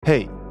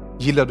Hej!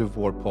 Gillar du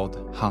vår podd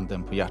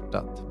Handen på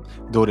hjärtat?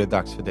 Då är det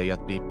dags för dig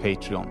att bli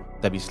Patreon,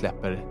 där vi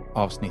släpper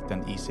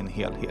avsnitten i sin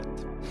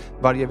helhet.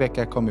 Varje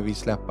vecka kommer vi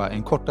släppa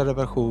en kortare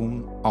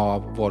version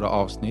av våra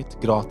avsnitt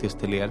gratis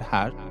till er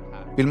här.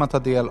 Vill man ta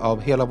del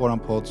av hela våran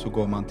podd så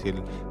går man till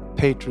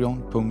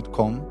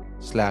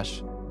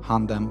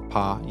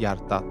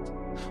patreon.com/handenpahjärtat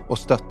och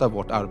stöttar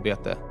vårt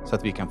arbete så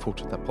att vi kan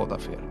fortsätta podda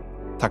för er.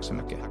 Tack så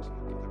mycket!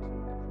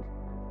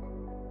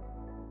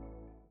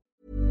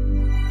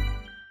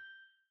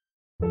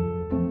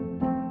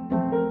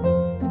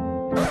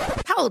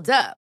 Hold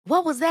up.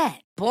 What was that?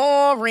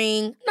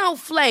 Boring. No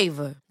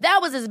flavor. That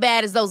was as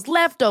bad as those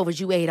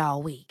leftovers you ate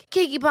all week.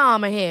 Keke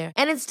Palmer here,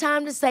 and it's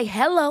time to say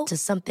hello to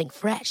something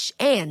fresh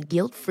and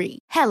guilt-free.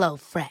 Hello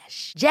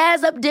Fresh.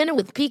 Jazz up dinner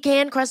with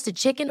pecan-crusted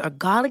chicken or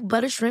garlic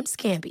butter shrimp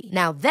scampi.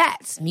 Now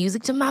that's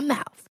music to my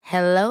mouth.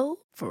 Hello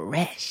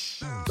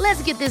Fresh.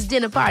 Let's get this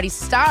dinner party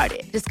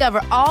started.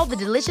 Discover all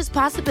the delicious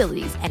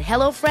possibilities at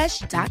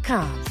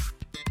hellofresh.com.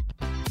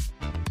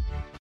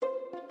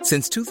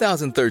 Since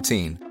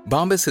 2013,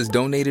 Bombas has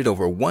donated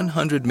over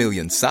 100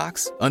 million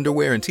socks,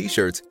 underwear, and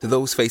T-shirts to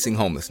those facing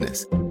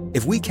homelessness.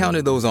 If we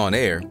counted those on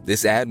air,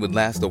 this ad would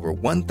last over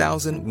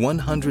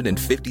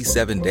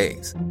 1,157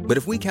 days. But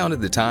if we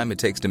counted the time it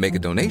takes to make a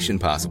donation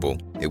possible,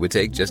 it would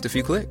take just a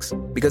few clicks.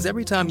 Because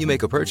every time you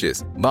make a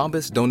purchase,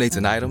 Bombas donates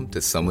an item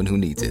to someone who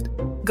needs it.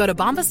 Go to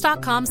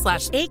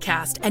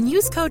bombas.com/ACAST and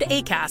use code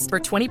ACAST for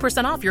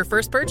 20% off your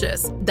first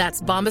purchase.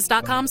 That's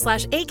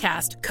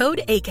bombas.com/ACAST,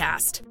 code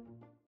ACAST.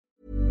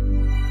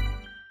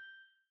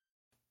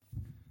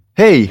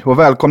 Hej och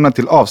välkomna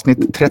till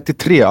avsnitt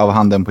 33 av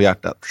Handen på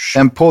hjärtat.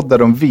 En podd där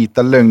de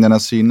vita lögnerna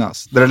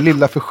synas. Där det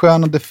lilla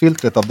förskönande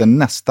filtret av den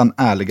nästan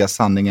ärliga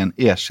sanningen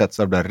ersätts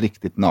av det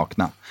riktigt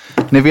nakna.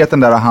 Ni vet den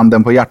där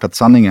Handen på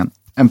hjärtat-sanningen.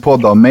 En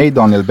podd av mig,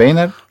 Daniel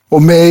Beiner.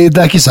 Och mig,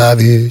 Daki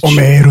Savic. Och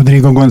mig,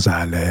 Rodrigo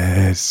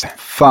González.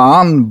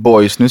 Fan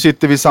boys, nu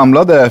sitter vi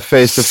samlade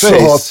face to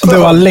face. Det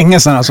var länge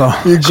sedan alltså.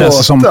 Känns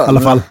det som i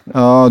alla fall.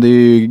 Ja, det är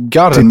ju en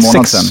månad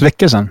sedan. 6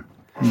 veckor sedan.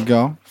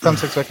 Ja,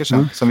 5-6 veckor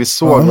sedan. Som vi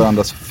såg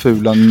varandras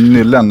fula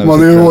nyllen. Man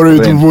har ju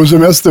varit ute på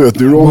semester, vet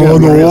du.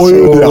 Man har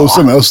ju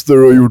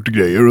semester och gjort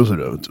grejer och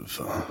sådär.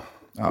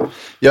 Ja.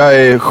 Jag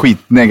är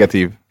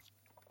skitnegativ.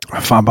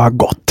 Fan, bara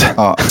gott.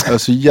 Ja, jag är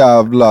så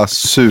jävla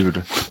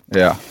sur.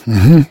 Ja.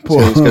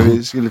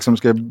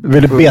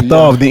 Vill du beta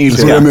av din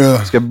ilska?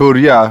 Ska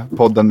börja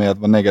podden med att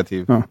vara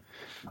negativ. Ja.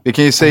 Vi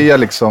kan ju säga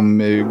liksom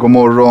god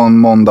morgon,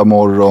 måndag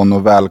morgon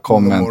och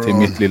välkommen till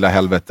mitt lilla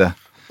helvete.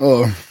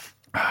 Ja.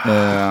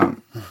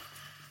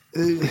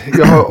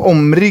 Jag har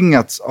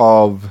omringats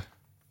av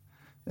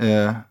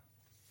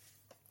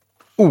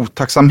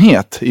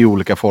otacksamhet i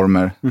olika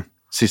former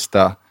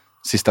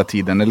sista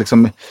tiden.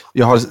 Liksom,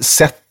 jag har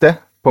sett det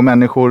på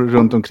människor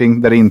runt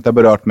omkring där det inte har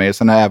berört mig.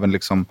 Sen har jag även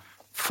liksom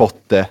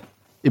fått det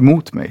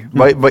emot mig.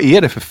 Vad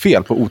är det för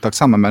fel på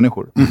otacksamma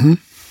människor?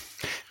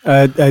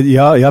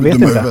 Jag vet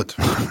inte.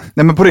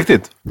 Nej, men på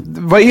riktigt.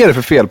 Vad är det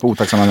för fel på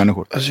otacksamma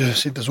människor? Alltså, jag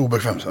sitter så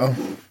obekvämt. Ja.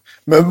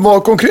 Men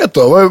vad konkret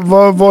då?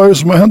 Vad är det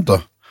som har hänt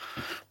då?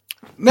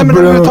 Nej, men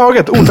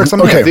överhuvudtaget.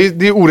 Otacksamhet. Okay.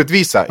 Det är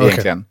orättvisa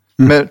egentligen.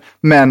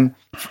 Men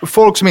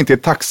folk som inte är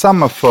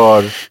tacksamma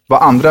för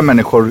vad andra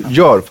människor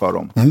gör för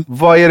dem.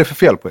 Vad är det för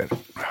fel på er?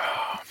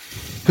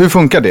 Hur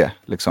funkar det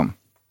liksom?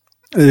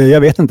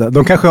 Jag vet inte.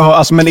 De kanske har,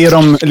 alltså, men är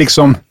de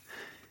liksom,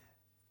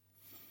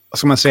 vad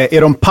ska man säga,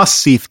 är de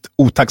passivt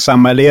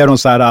otacksamma eller är de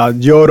så här,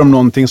 gör de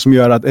någonting som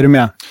gör att, är du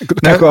med?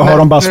 Kanske har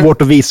de bara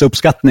svårt att visa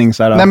uppskattning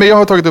så här. Nej, men jag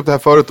har tagit upp det här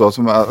förut då,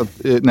 som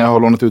när jag har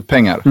lånat ut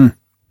pengar.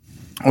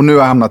 Och nu har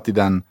jag hamnat i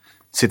den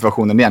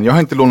situationen igen. Jag har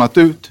inte lånat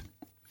ut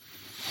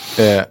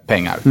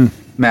pengar.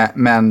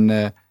 Men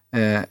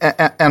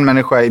en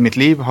människa i mitt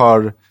liv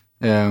har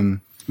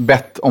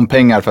bett om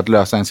pengar för att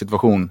lösa en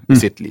situation i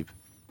sitt liv.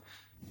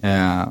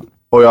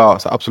 Och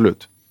jag sa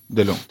absolut,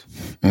 det är lugnt.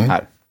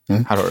 Här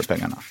har du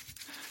pengarna.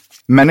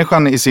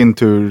 Människan i sin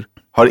tur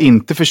har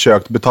inte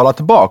försökt betala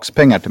tillbaks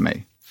pengar till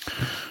mig.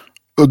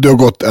 Och det har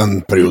gått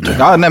en period.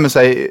 Ja, nej men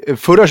säg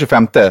förra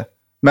 25:e,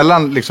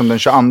 mellan liksom den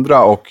 22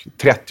 och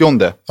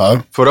 30:e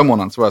förra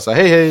månaden så var jag så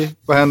här, hej,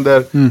 vad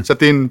händer?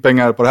 Sätt in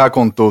pengar på det här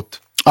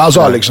kontot.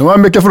 Alltså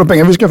liksom, vilka får du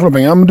pengar? Vi ska få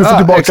pengar, men du får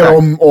tillbaka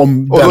om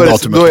den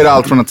datumet. Då är det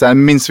allt från att säga,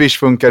 min Swish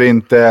funkar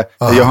inte,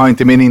 jag har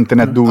inte min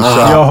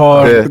internetdosa. Jag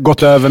har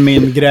gått över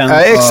min gräns.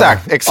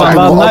 Exakt.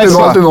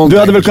 Du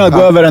hade väl kunnat gå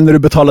över den när du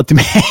betalade till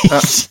mig.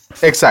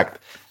 Exakt.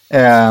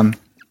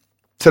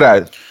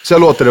 Sådär. Så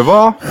jag låter det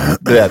vara,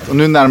 du vet. Och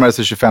nu närmar det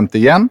sig 25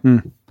 igen.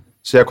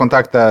 Så jag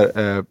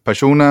kontaktar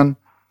personen.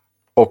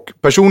 Och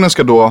personen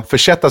ska då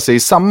försätta sig i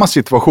samma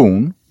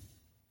situation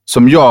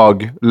som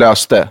jag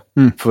löste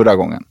förra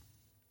gången.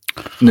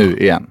 Nu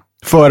igen.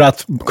 För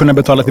att kunna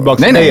betala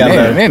tillbaka till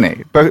dig?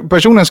 Nej.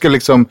 Personen ska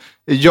liksom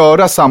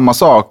göra samma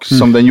sak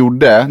som den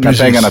gjorde när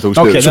pengarna tog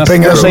slut. Okej,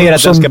 den säger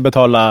att den ska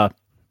betala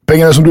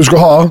pengarna som du ska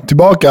ha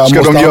tillbaka ska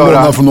måste de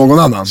göra från någon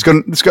annan.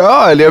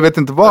 Eller jag vet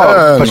inte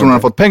var personen har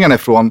fått pengarna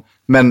ifrån,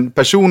 men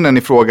personen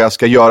i fråga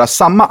ska göra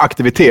samma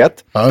aktivitet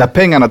där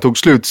pengarna tog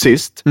slut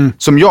sist,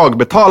 som jag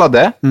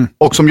betalade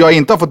och som jag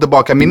inte har fått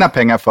tillbaka mina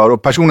pengar för,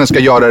 och personen ska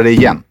göra det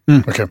igen.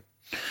 Okej.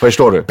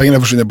 Förstår du? Pengarna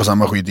försvinner på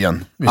samma skit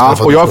igen. Ja,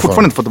 och jag har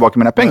fortfarande inte fått tillbaka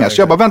mina pengar.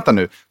 Så jag bara, vänta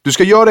nu. Du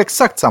ska göra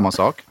exakt samma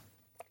sak,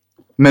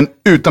 men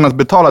utan att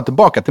betala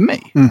tillbaka till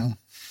mig.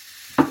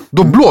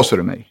 Då blåser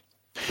du mig.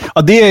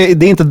 Ja, det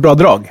är inte ett bra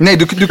drag. Nej,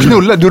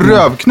 du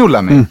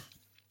rövknullar mig.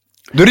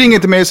 Du ringer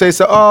till mig och säger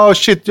så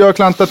shit, jag har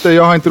klantat det,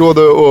 jag har inte råd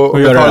att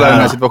betala den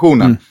här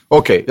situationen.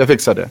 Okej, jag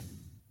fixar det.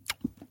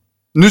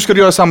 Nu ska du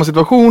göra samma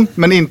situation,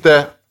 men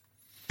inte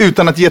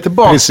utan att ge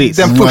tillbaka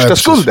den första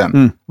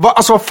skulden.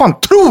 Alltså, vad fan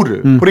tror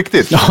du? På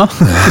riktigt?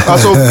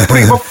 Alltså,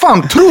 vad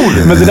fan tror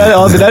du? Men det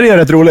där är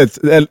rätt roligt.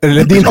 Eller,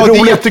 det är inte roligt. Det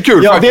är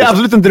jättekul, faktiskt. Det är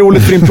absolut inte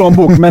roligt för din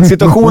plånbok, men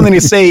situationen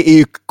i sig är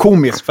ju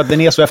komisk för att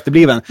den är så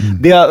efterbliven.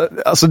 Det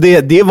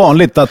är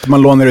vanligt att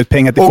man lånar ut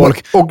pengar till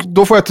folk. Och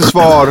då får jag till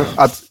svar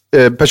att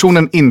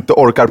personen inte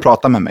orkar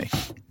prata med mig.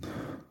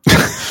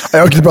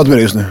 Jag orkar inte prata med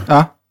dig just nu.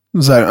 Ja.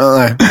 Så här,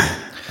 nej.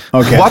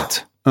 Okay.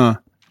 What?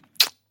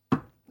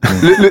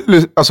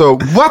 Alltså,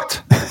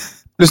 what?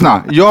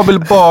 Lyssna, jag vill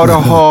bara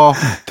ha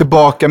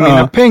tillbaka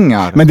mina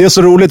pengar. Men det är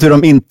så roligt hur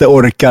de inte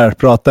orkar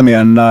prata med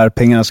en när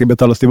pengarna ska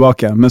betalas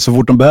tillbaka. Men så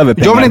fort de behöver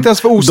pengar, jag vill inte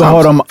ens vara osams. Då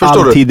har de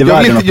all tid i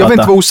världen att prata. Jag vill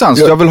inte vara osams,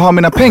 jag vill ha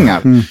mina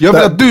pengar. Jag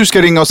vill att du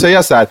ska ringa och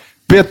säga så här: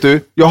 vet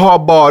du, jag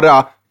har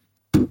bara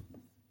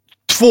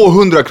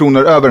 200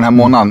 kronor över den här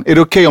månaden. Är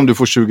det okej om du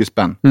får 20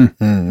 spänn?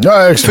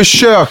 Ja,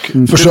 Försök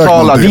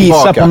betala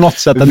tillbaka. Visa på något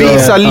sätt.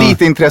 Visa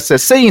lite intresse.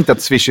 Säg inte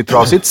att Swish är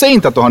trasigt. Säg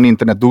inte att du har en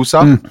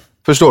internetdosa.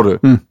 Förstår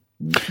du?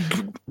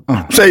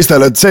 Säg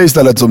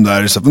istället som det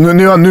är. Men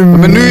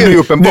nu är det ju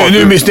uppenbart.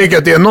 Nu misstänker jag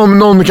att det är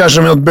någon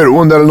kanske med något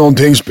beroende eller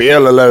någonting,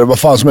 spel eller vad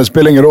fan som helst,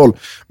 spelar ingen roll.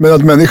 Men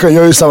att människan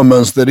gör ju samma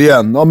mönster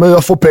igen. Ja, men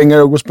jag får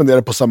pengar och går och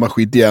spenderar på samma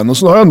skit igen. Och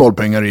så har jag 0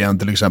 pengar igen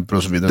till exempel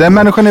och så vidare. Den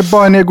människan är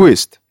bara en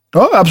egoist.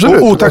 Ja,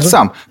 absolut. Och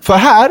otacksam. För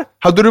här,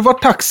 hade du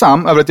varit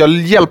tacksam över att jag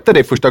hjälpte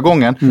dig första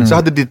gången, så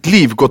hade ditt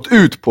liv gått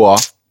ut på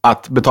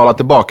att betala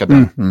tillbaka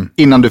den.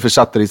 Innan du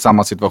försatte dig i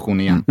samma situation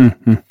igen.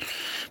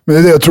 Men det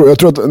är det jag tror. Jag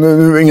tror att,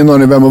 nu är ingen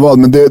aning vem och vad,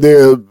 men det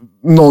är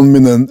någon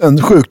med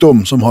en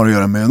sjukdom som har att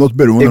göra med något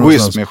beroende.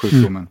 Egoism är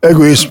sjukdomen.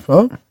 Egoism,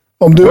 ja.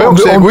 Jag är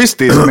också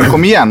egoistisk, men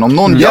kom igen. Om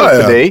någon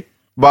hjälper dig,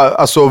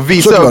 alltså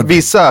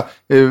visa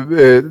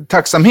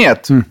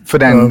tacksamhet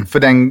för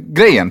den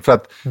grejen. För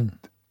att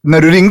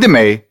när du ringde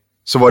mig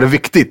så var det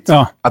viktigt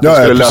att det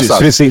skulle lösas.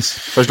 Precis.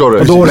 Förstår du?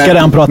 Och då orkade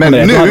han prata med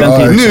dig.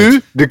 Men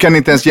nu, du kan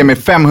inte ens ge mig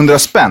 500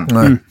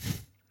 spänn.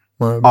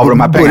 Av de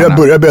här pengarna.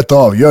 Börja beta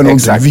av, gör någonting,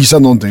 Exakt. Visa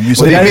någonting.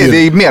 Och det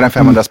är mer än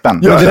 500 spänn.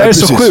 Ja, det där är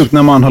så sjukt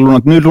när man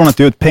har lånat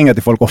ut pengar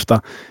till folk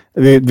ofta.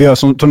 Vi har,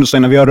 som du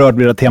säger, vi har rört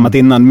vid det temat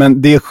innan,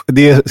 men det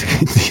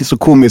är så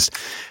komiskt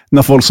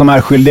när folk som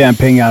är skyldiga en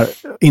pengar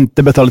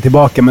inte betalar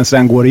tillbaka, men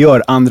sen går och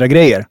gör andra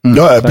grejer.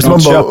 De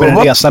köper en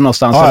resa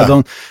någonstans, eller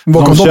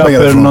de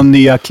köper någon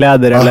nya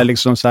kläder, eller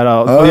liksom så här.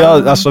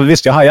 Alltså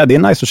visst, det är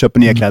nice att köpa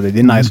nya kläder, det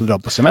är nice att dra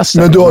på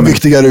semester. Men du har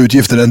viktigare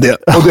utgifter än det,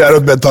 och det är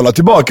att betala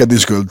tillbaka din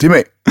skuld till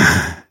mig.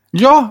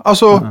 Ja,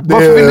 alltså,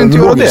 varför vill du inte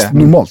göra det?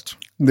 Normalt.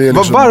 Det är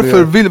liksom,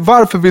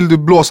 varför vill du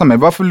blåsa mig?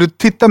 Varför vill du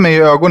titta mig i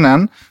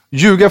ögonen,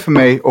 ljuga för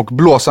mig och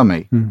blåsa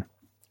mig?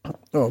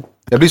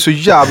 Jag blir så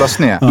jävla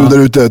sned. Du där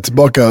ute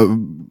tillbaka.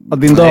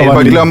 Din dag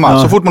bara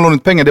glömma. Så fort man lånar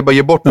ut pengar, det är bara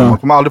ge bort dem. Man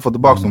kommer aldrig få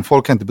tillbaka dem.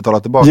 Folk kan inte betala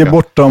tillbaka. Ge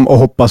bort dem och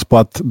hoppas på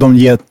att de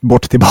ger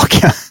bort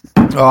tillbaka.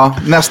 Ja,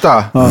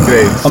 nästa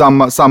grej.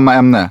 Samma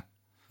ämne.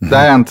 Det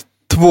har hänt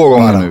 2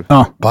 gånger nu.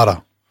 Bara.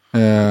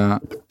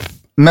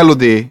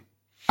 Melody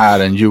är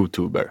en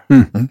YouTuber.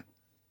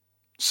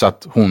 Så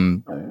att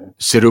hon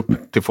ser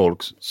upp till folk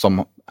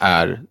som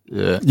är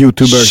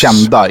YouTubers,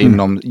 kända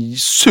inom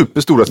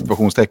superstora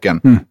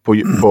situationstecken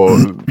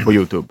på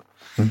YouTube.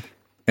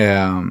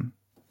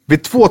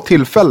 Vid 2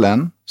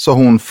 tillfällen så har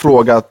hon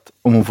frågat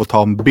om hon får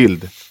ta en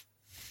bild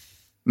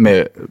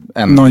med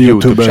en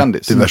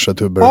YouTube-kändis. Diverse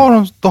tuber.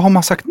 Ja, då har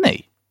man sagt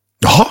nej.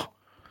 Jaha.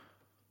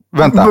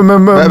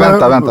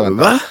 Vänta.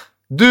 Va?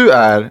 Du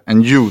är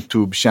en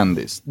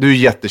YouTube-kändis. Du är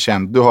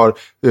jättekänd. Du har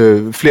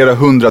flera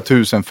 100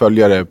 000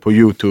 följare på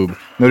YouTube.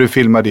 När du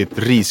filmar ditt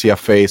risiga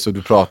face och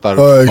du pratar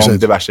om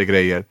diverse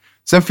grejer.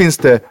 Sen finns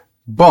det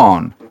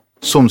barn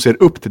som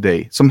ser upp till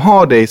dig. Som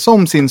har dig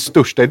som sin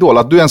största idol.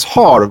 Att du ens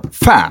har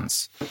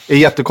fans är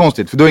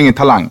jättekonstigt. För du har ingen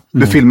talang.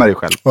 Du filmar dig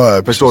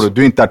själv. Förstår du?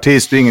 Du är inte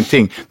artist, du är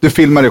ingenting. Du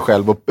filmar dig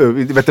själv och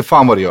vet inte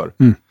fan vad du gör.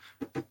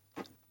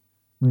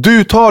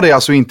 Du tar dig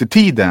alltså inte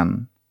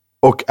tiden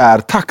och är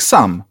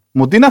tacksam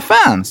mot dina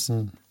fans.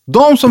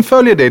 De som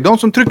följer dig, de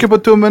som trycker på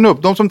tummen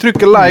upp, de som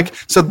trycker like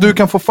så att du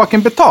kan få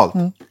fucking betalt.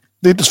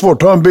 Det är inte svårt,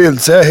 ta en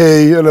bild, säga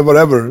hej eller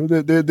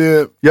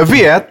whatever. Jag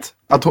vet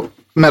att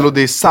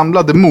Melody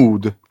samlade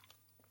mod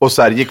och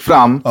så här gick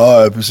fram.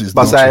 Ja, precis.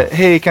 Bara så här,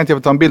 hej, kan inte jag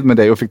få ta en bild med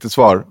dig? Och fick ett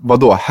svar,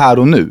 vadå, här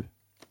och nu?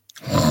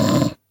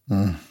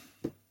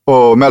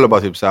 Och Melody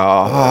bara typ så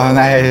här,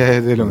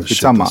 nej, det är lugnt,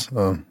 skitsamma.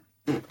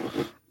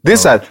 Det är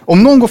så här,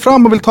 om någon går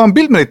fram och vill ta en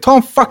bild med dig, ta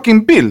en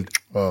fucking bild.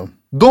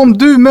 De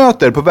du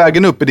möter på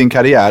vägen upp i din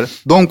karriär,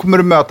 de kommer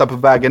du möta på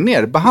vägen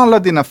ner. Behandla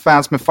dina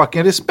fans med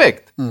fucking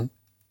respekt.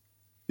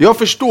 Jag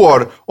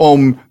förstår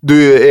om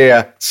du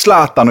är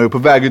Zlatan och är på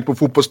väg ut på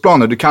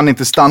fotbollsplanen. Du kan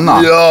inte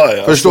stanna.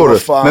 Förstår du?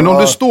 Fan, men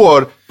om du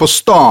står på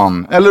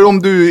stan, eller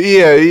om du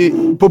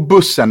är på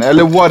bussen,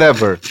 eller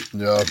whatever.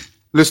 Ja.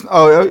 Lyssna,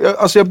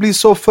 alltså jag blir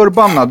så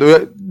förbannad.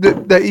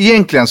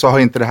 Egentligen så har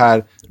inte det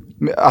här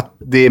att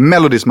det är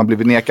Melody som har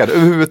blivit nekad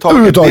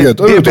överhuvudtaget.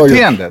 Det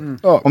beteendet.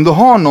 Om du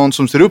har någon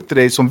som ser upp till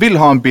dig, som vill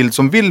ha en bild,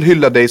 som vill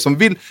hylla dig, som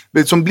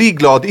blir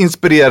glad,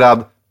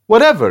 inspirerad,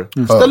 whatever.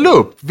 Ställ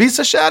upp.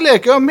 Visa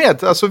kärlek. Jag är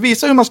med. Alltså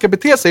visa hur man ska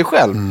bete sig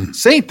själv.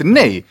 Säg inte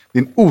nej.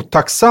 Din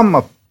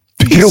otacksamma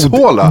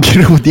pisshåla.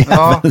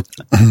 Grodjävel.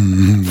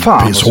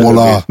 Fan.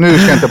 Pisshåla. Nu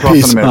ska jag inte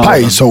prata mer.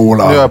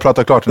 Pajshåla. Nu har jag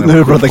pratat klart.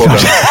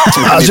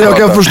 Alltså jag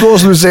kan förstå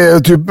som du säger,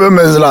 typ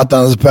med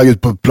Zlatan på väg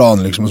ut på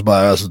plan liksom, och så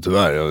bara, alltså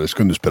tyvärr, jag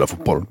skulle inte spela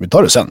fotboll. Vi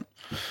tar det sen.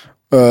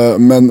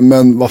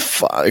 Men vad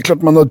fan, det är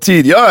klart man har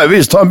tid. Ja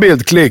visst, ta en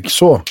bild, klick,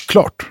 så,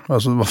 klart.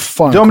 Alltså vad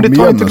fan. Ja, men det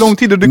tar inte lång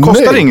tid och det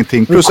kostar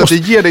ingenting. Plus att det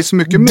ger dig så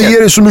mycket mer. Det ger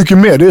dig så mycket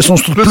mer, det är som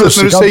stort plus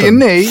när du säger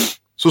nej,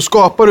 så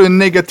skapar du en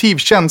negativ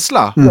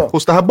känsla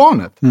hos det här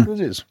barnet.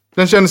 Precis.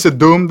 Den känner sig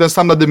dum, den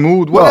samlade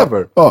mod,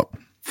 whatever.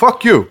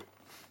 Fuck you.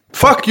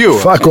 Fuck you.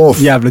 Fuck off.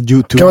 Jävla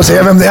YouTube. Kan man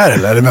säga vem det är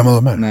eller vem av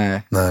dem är?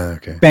 Nej. Nej,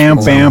 okej.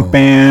 Bam, bam,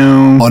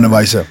 bam. Arne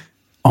Weise.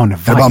 Arne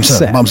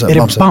Weise. Är det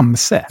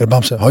Bamse? Är det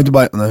Bamse? Har inte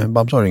bara... Nej,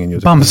 Bamse har ingen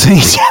YouTube. Bamse är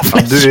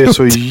jävla... Du är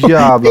så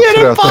jävla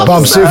trött.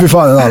 Bamse är för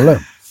fan en alle.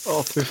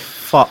 Fy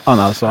fan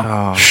alltså.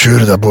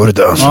 Kyrda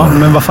burda alltså. Ja,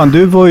 men vad fan,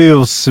 du var ju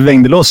och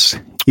svängde loss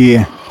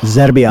i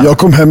Serbien. Jag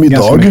kom hem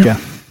idag.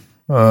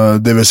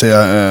 Det vill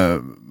säga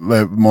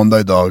måndag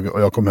idag,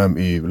 och jag kom hem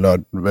i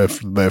lördag.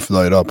 Vad är för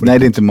dag idag? Nej,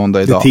 det är inte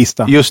måndag idag. Det är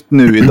tisdag. Just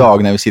nu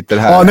idag när vi sitter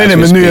här. Nej,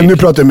 men nu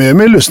pratar jag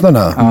med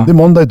lyssnarna. Det är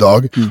måndag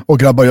idag. Och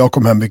grabbar, jag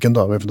kom hem vilken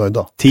dag? Vad är för dag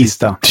idag?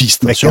 Tisdag.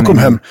 Så jag kom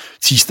hem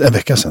tisdag, en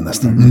vecka sedan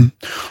nästan.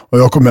 Och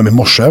jag kom hem i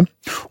morse.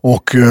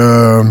 Och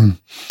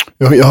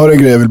jag har en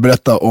grej jag vill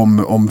berätta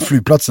om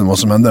flygplatsen, vad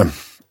som hände.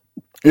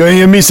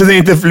 Jag missade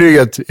inte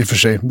flyget i och för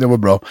sig, det var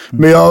bra.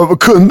 Men jag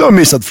kunde ha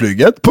missat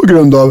flyget på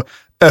grund av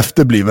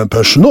efterbliven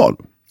personal.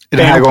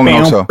 Den här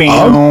gången också.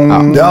 Ja,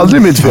 det är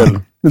aldrig mitt fel.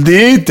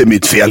 Det är inte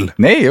mitt fel.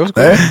 Nej, jag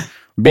ska.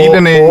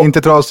 Bilen är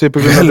inte trasig på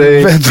grund av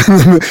dig.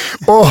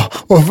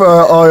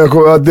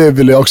 Det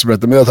vill jag också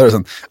berätta, men jag tar det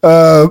sen.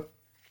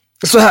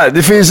 Så här,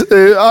 det finns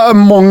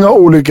många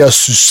olika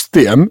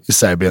system i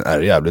Serbien är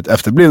jävligt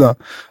efterblivna.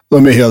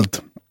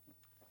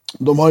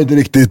 De har inte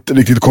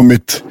riktigt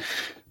kommit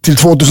till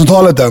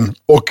 2000-talet än.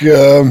 Och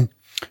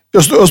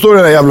jag står i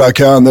den här jävla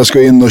kön, jag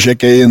ska in och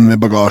checka in med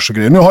bagage och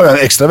grejer. Nu har jag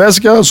en extra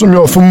väska som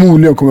jag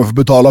förmodligen kommer få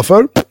betala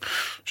för.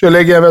 Så jag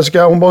lägger en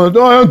väska, hon bara,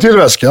 jag har en till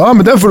väska. Ja,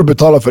 men den får du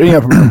betala för,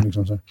 inga problem.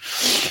 Liksom så.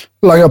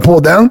 Langar på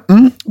den.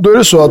 Då är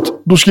det så att,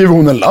 då skriver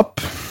hon en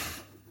lapp.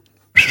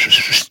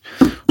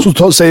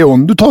 Så säger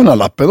hon, du tar den här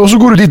lappen och så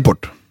går du dit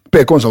bort.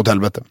 PK:n sa åt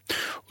helvete.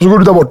 Och så går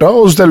du där borta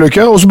och så ställer du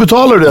kö och så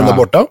betalar du den där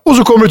borta. Och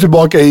så kommer du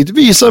tillbaka hit,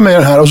 visa mig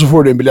den här och så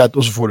får du en biljett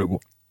och så får du gå.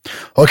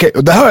 Okej,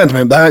 och det här har jag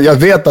inte med. Jag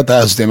vet att det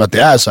här systemet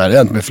det är så här. Det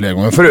har inte med flera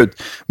gånger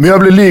förut. Men jag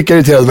blir lika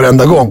irriterad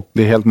varenda gång.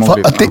 Det är helt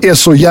mångligt. Att det är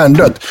så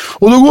hjärndött.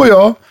 Och då går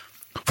jag,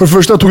 för det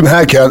första tog den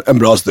här kön en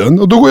bra stund.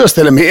 Och då går jag och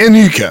ställer mig i en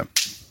ny kö.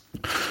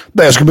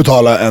 Där jag ska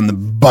betala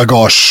en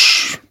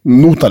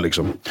bagagenota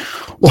liksom.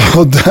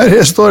 Och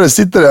där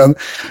sitter en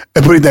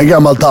på riktigt en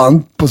gammal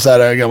tant. På så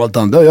här gammal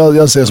tant.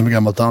 Jag ser som en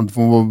gammal tant.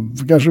 Hon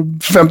var kanske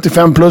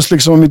 55 plus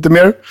liksom, inte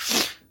mer.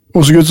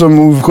 Hon såg ut som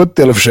hon var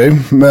 70 eller för sig.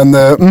 Men...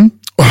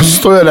 Och så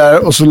står jag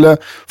där och så...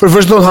 För det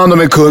första tar han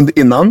om en kund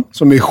innan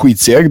som är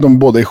skitseg. De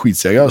båda är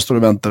skitsega. Jag står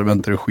och väntar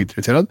och är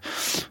skitirriterad.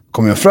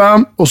 Kommer jag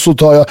fram och så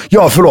tar jag...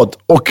 Ja, förlåt.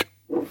 Och...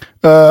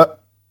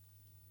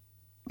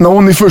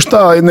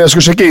 när jag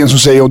ska checka in så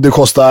säger hon det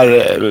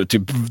kostar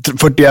typ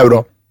 40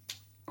 euro.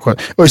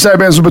 Och i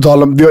Serbien så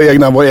betalar vi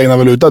vår egna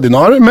valuta,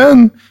 dinar.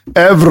 Men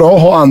euro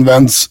har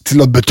använts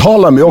till att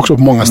betala med också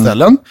på många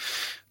ställen.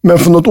 Men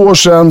för något år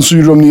sedan så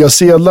gjorde de nya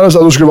sedlar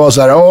så då skulle det vara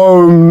så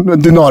här,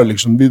 dinar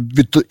liksom.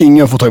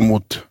 Ingen får ta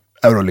emot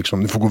euro liksom.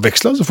 Ni får gå och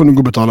växla så får ni gå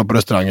och betala på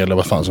restaurang eller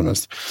vad fan som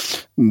helst.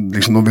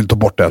 Liksom, de vill ta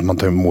bort det att man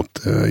tar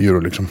emot euro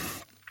liksom.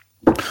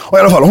 Och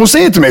i alla fall, hon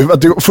säger till mig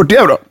att det är 40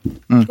 euro.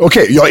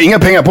 Okej, jag har inga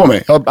pengar på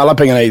mig. Alla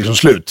pengarna är liksom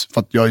slut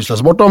för att jag har ju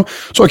slösat bort dem.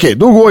 Så okej,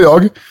 då går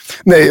jag.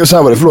 Nej, så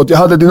här var det, förlåt. Jag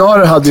hade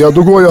dinarer,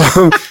 då går jag...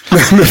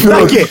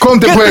 Kom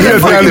till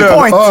poängen.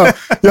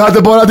 Jag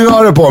hade bara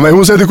dinarer på mig.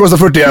 Hon säger att det kostar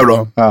 40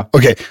 euro.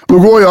 Okej, då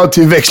går jag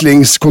till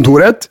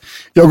växlingskontoret.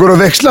 Jag går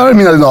och växlar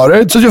mina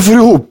dinarer så att jag får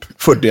ihop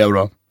 40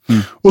 euro.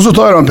 Och så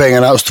tar jag de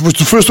pengarna,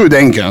 först står i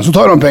den kön. Så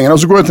tar jag de pengarna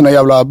och så går jag till den här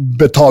jävla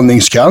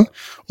betalningskön.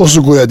 Och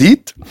så går jag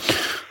dit.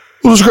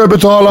 Och så ska jag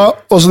betala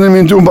och så när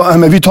min tur bara,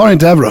 men vi tar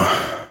inte euro.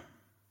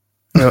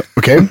 Ja,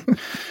 okej.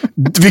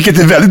 Vilket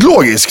är väldigt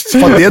logiskt. För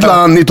att det är ett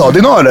land ni tar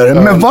dinarer.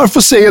 Men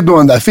varför säger då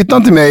den där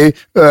fittan till mig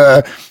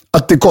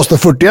att det kostar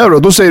 40 euro?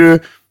 Då säger du,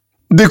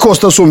 det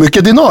kostar så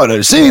mycket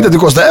dinarer. Säg inte att det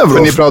kostar euro.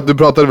 Men du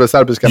pratade väl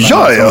serbiska?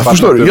 Ja,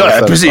 förstår du. Ja,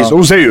 precis. Ja.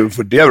 Hon säger ju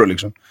 40 euro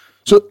liksom.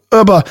 Så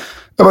jag bara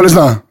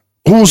lyssna.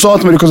 Hon sa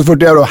till mig att det kostar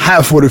 40 euro.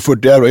 Här får du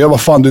 40 euro. Jag bara,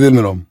 fan du vill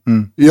med dem.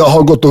 Jag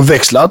har gått och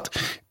växlat.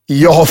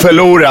 Jag har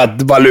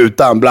förlorat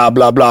valutan, bla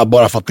bla bla,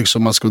 bara för att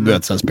liksom man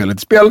skulle spela ett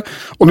spel.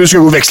 Och nu ska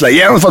jag gå och växla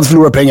igen för att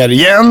förlora pengar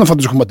igen, för att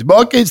du ska komma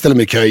tillbaka hit, ställa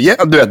mig i kö igen.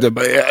 Du vet, jag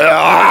bara,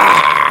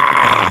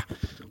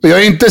 och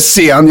jag är inte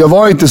sen, jag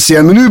var inte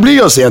sen, men nu blir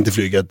jag sen till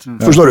flyget.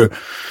 Förstår du?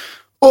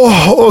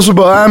 Och så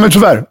bara, nej men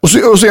tyvärr. Och så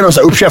är de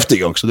så här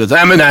uppkäftiga också. Nej, det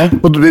här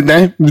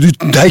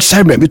är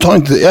Serbien, vi tar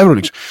inte euro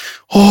liksom.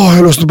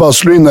 Jag måste bara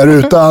slå in här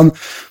utan.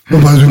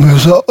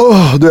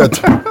 Du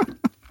vet.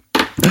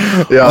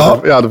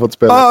 Jag hade fått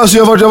spela. Alltså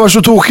jag var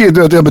så tokig.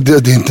 Det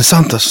är inte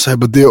sant alltså.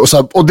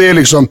 Och det är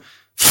liksom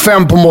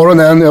 5 på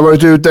morgonen. Jag har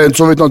varit ute, inte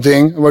sovit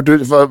någonting. Jag har varit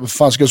ute, vad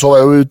fan ska jag sova?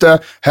 Jag var ute,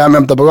 hem,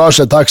 hämta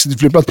bagage, taxi till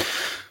flygplats.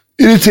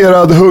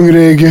 Irriterad,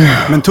 hungrig.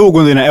 Men tog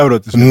hon dina euro?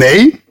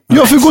 Nej.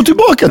 Jag fick gå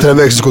tillbaka till det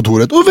här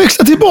växelkontoret och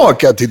växla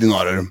tillbaka till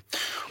dinarer.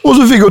 Och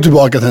så fick jag gå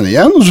tillbaka till henne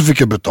igen och så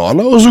fick jag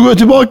betala. Och så går jag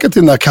tillbaka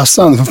till den där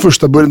kassan från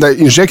första början,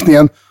 där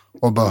incheckningen.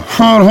 Och bara,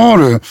 här har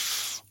du.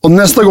 Och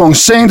nästa gång,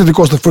 säg inte att det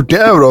kostar 40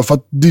 euro för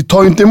att de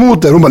tar inte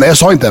emot det. Hon bara, nej jag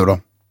sa inte euro.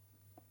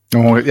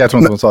 Jag tror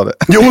inte hon sa det.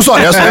 Jo, hon sa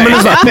det.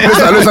 Lyssna.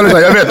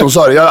 Jag vet hon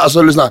sa det. Jag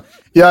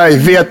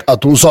vet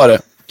att hon sa det.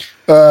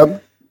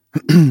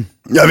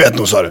 Jag vet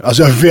nog sa det.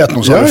 Alltså jag vet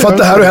nog sa det. För att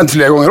det här har hänt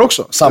flera gånger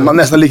också. Samma,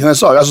 nästan liknande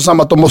sak. Alltså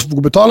samma att de måste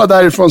få betala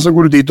därifrån, så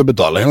går du dit och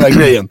betalar. Hela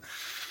grejen.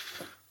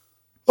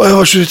 Och jag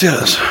var så irriterad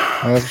alltså.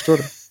 Ja, jag förstår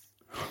det.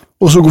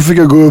 Och så fick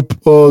jag gå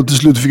upp och till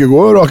slut fick jag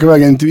gå raka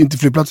vägen in till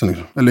flygplatsen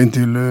liksom. Eller in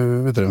till,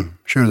 vet du,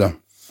 Kyrda.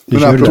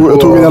 Jag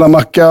tog en jävla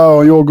macka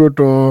och yoghurt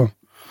och...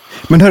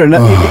 Men hörru,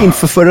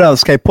 inför förra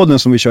Skype-podden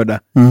som vi körde,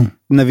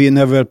 när vi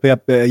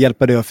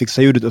hjälpte dig att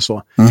fixa ljudet och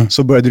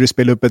så började du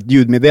spela upp ett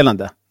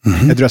ljudmeddelande.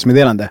 Ett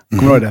röstmeddelande.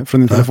 Kommer du ihåg det?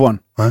 Från din telefon.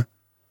 Nej.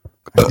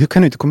 Du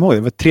kan ju inte komma ihåg det.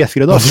 Det var 3-4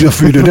 dagar.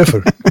 Varför gjorde du det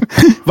för?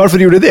 Varför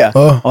du gjorde det?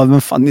 Ja,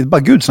 men fan, det är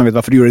bara Gud som vet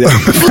varför du gjorde det.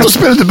 Varför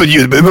spelade du på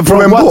ljud? Vem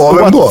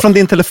då? Från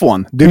din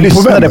telefon. Du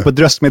lyssnade på ett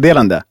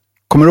röstmeddelande.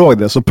 Kommer du ihåg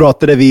det? Så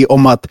pratade vi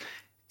om att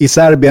i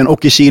Serbien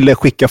och i Chile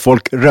skickar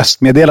folk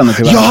röstmeddelanden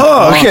till varandra.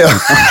 Jaha, okej.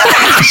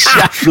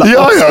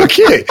 Ja,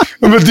 okej.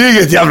 Men det är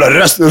inget jävla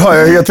röst.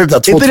 Jag tänkte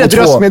att 222. Inte det ett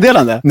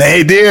röstmeddelande?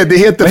 Nej, det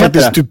heter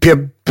faktiskt typ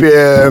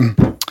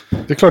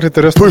det är klart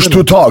inte röst. Push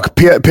to talk,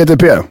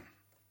 PTP.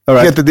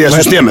 Right. Heter det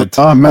systemet.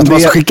 Ja, men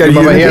vad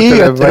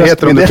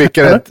heter om du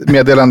skickar ett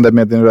meddelande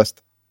med din röst?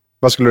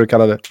 Vad skulle du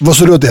kalla det? Vad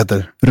så det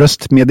heter?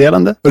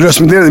 Röstmeddelande.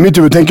 Röstmeddelande. I mitt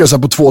huvud tänker jag så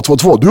här på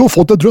 222. Du har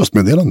fått ett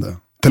röstmeddelande.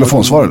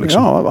 Telefonsvarare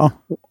liksom. Ja.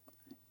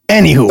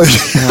 Anywho.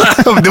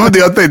 Det var det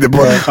jag tänkte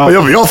på. Ja.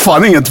 Jag har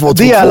fan ingen 222.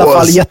 Det är i alla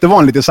fall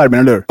jättevanligt i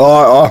Serbien, eller hur?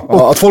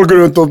 Ja. Att folk går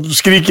runt och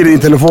skriker i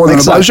telefonen.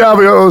 Exakt. Och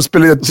bara, jag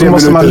spelar 3 minuter. Så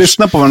måste man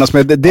lyssna på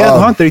varandra. Det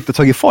har inte riktigt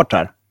tagit fart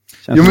här.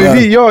 Jo,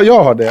 men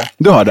jag har det.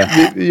 Du har det?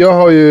 Jag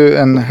har ju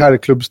en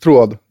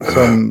herrklubbstråd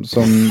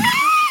som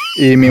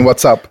i min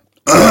WhatsApp.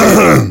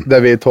 Där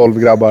vi är 12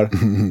 grabbar.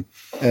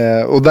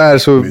 Och där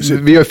så,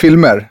 vi gör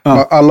filmer.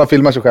 Alla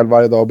filmar sig själv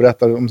varje dag och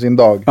berättar om sin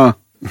dag.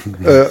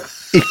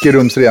 Icke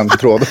rumsren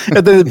tråd.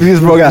 Det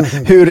finns en fråga.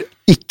 Hur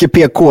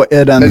icke-PK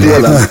är den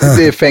tråden?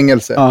 Det är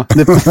fängelse.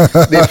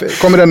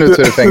 Kommer den ut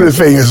så är det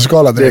fängelse. Det är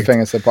fängelseskala direkt. Det är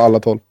fängelse på alla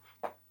 12.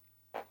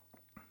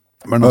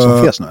 Var det någon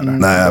som fes nu eller?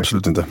 Nej,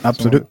 absolut inte.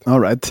 Absolut,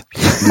 all right.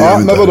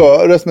 Ja, men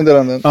vadå?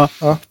 Röstmeddelanden? Ja.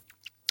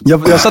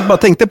 Jag satt bara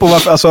och tänkte på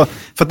varför, alltså,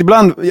 för att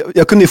ibland,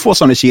 jag kunde ju få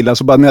sån i Chile,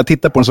 så bara när jag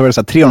tittade på den så var det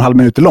så här 3,5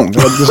 minuter lång.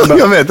 Bara,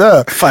 jag vet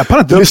det. Fan, jag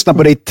pallar inte lyssna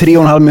på dig i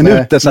 3,5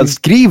 minuter, så här,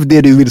 skriv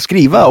det du vill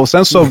skriva och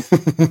sen så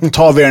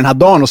tar vi den här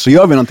dagen och så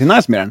gör vi någonting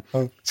nice med den.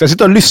 Så jag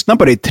sitter och lyssnar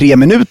på dig i 3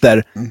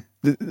 minuter.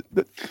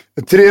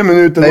 3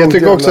 minuter. Nej, jag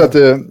tycker också att,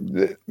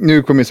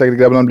 nu kommer säkert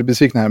grabbarna bli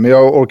besvikna här, men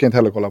jag orkar inte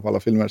heller kolla på alla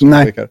filmer som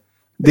jag skickar.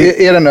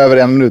 Är den över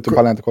 1 minut och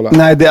pallar jag inte kolla?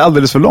 Nej, det är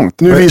alldeles för långt.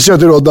 Nu visar jag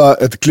till Rodda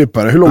ett klipp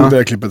här. Hur långt är det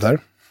här klippet här?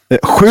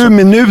 7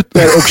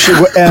 minuter och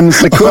 21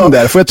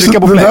 sekunder. Får jag trycka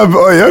på play?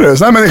 Gör det.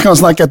 Så här människan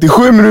snackar till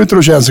 7 minuter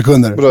och 21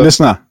 sekunder.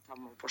 Lyssna.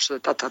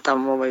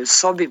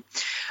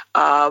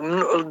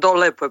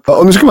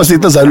 Och nu ska man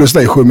sitta så här och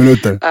lyssna i 7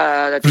 minuter.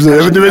 Du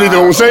vet inte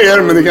vad hon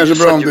säger, men det är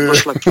kanske bra om du...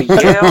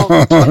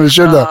 Vi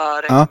kör det.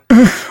 Ja.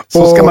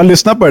 Så ska man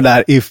lyssna på det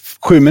där i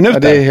 7 minuter. Ja,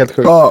 det är helt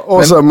sjukt. Ja,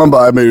 och så man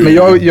bara... Men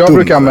jag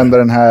brukar använda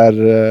den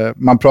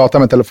här... Man pratar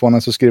med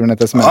telefonen så skriver den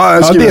ett sms.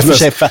 Ja, det är för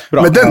sig fett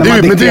bra. Men det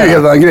är ju en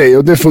helt annan grej.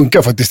 Och det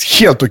funkar faktiskt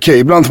helt okej.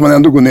 Ibland får man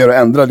ändå gå ner och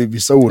ändra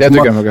vissa ord.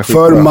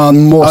 För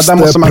man måste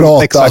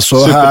prata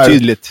så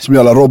här. Som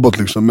jävla robot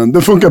liksom. Men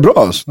det funkar bra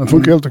alltså. Det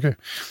funkar helt okej.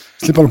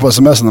 Slipper på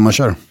sms när man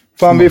kör.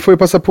 Fan, vi får ju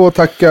passa på att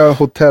tacka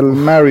Hotel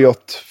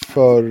Marriott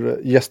för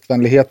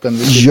gästvänligheten.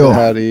 Vi sitter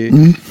här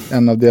i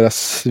en av deras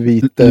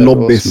sviter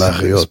Lobbys.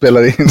 och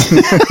spelar in. Det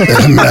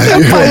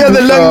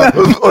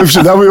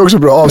här var ju också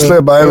bra.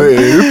 Avslöja bara,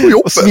 är du på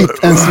jobbet?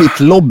 En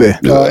svitlobby.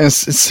 Ja, en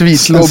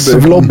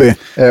svitlobby.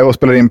 Och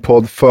spelar in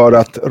podd för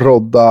att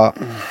Rodda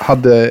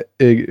hade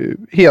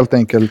helt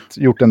enkelt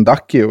gjort en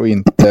Ducky och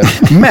inte...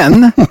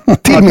 Men,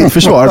 till mitt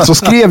försvar, så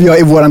skrev jag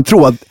i våran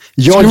tråd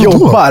Jag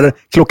jobbar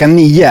klockan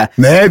 9.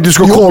 Nej, du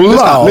ska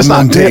kolla lyssna,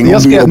 någonting.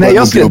 Jag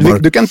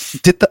skrev, du kan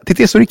titta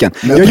historiken.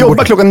 Jag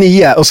jobbar klockan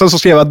 9 och sen så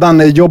skrev jag,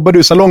 Danne, jobbar du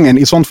i salongen?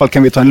 I sånt fall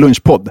kan vi ta en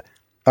lunchpodd.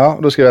 Ja,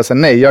 då skrev jag så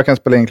här, nej, jag kan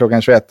spela in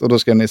klockan 21. Och då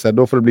skrev ni så här,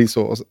 då får det bli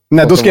så.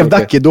 Nej, då skrev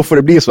Ducky, då får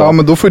det bli så. Ja,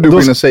 men då får du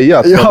gå in och säga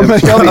att det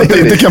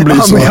inte kan bli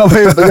så. Jag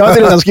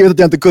hade redan skrivit att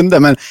jag inte kunde,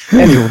 men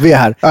anyway, vi är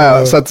här.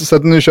 Ja, så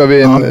att nu kör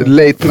vi en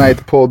late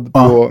night-podd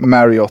på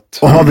Marriott.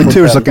 Och har vi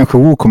tur så kanske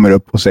Wu kommer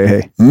upp och säger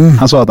hej.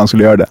 Han sa att han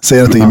skulle göra det.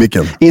 Säger någonting i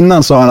micken.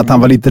 Innan sa han att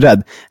han var lite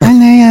rädd.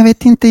 Nej, jag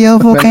vet inte,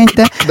 jag vågar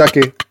inte.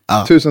 Ducky,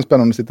 1000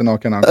 spänn om du sitter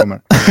naken när han kommer.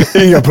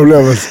 Inga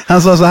problem.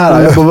 Han sa så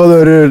här, jag bara, vadå,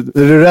 är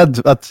du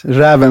rädd att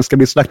räven ska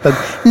bli slaktad?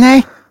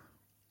 Nej,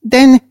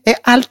 den är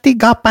alltid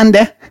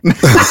gapande.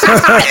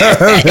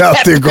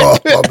 Alltid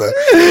gapande.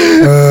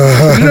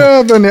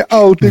 Röven är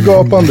alltid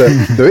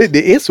gapande.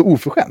 Det är så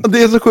oförskämt.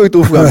 Det är så sjukt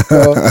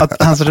oförskämt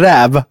att hans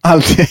räv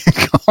alltid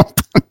är gapande.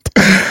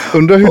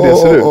 Undrar hur det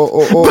ser ut.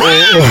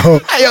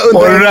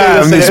 Och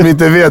räv, ni som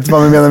inte vet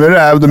vad vi menar med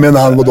räv, då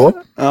menar han vad då?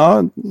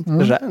 Ja,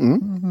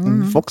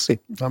 Foxy.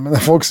 Ja, men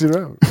Foxy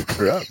räv.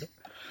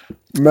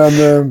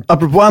 Men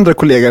apropå andra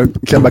kollegor, kan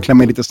jag bara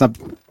klämma in lite snabbt.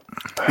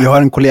 Jag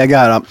har en kollega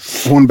här,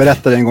 hon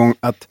berättade en gång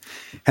att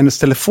hennes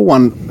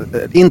telefon,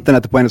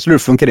 internet på hennes lur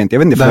funkar inte. Jag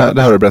vet inte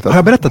det har du berättat. Har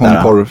jag berättat det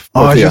här?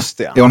 Ja, just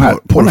det. Är hon här?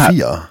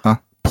 Porfia? Ja.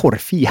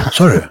 Porfia.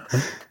 Sorry.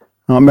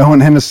 Ja,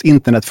 men hennes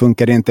internet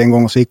funkade inte en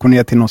gång och så gick hon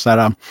ner till någon så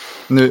här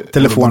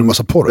telefon. En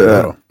massa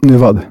porr då? Nu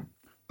vad?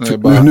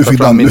 Nu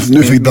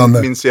fick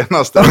Danne. Min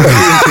senaste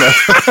internet.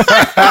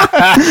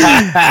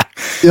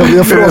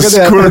 Jag frågade...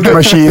 Squirt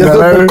machine,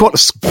 eller?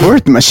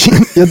 Squirt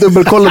machine? Jag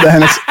dubbelkollade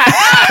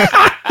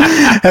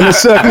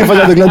hennes sökning för att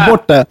jag hade glömt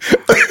bort det.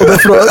 Och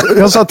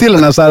jag sa till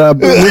henne så här,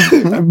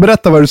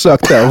 berätta vad du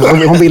sökte. Och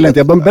hon ville inte.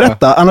 Jag bara,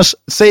 berätta, annars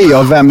säger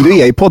jag vem du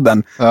är i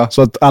podden. Ja.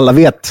 Så att alla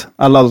vet,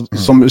 alla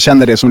som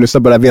känner det, som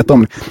lyssnar på det, vet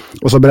om.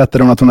 Och så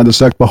berättade hon att hon hade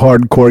sökt på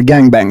hardcore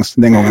gangbangs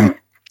den gången.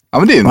 Ja,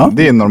 men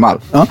det är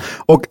normalt. Ja.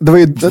 Och det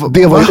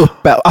var ju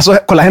uppe. Alltså,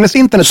 kolla, hennes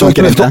internet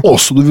funkar inte. Efter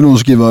oss, och då vill hon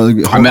skriva...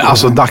 Ja, men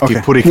alltså,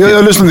 Ducky, på riktigt.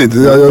 Jag lyssnar inte.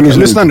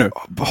 Lyssna nu.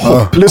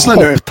 Lyssna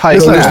nu. Jag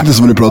lyssnar inte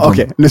som ni pratar om.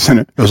 Okej, lyssna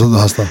nu. Jag satt och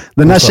hastade.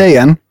 Den här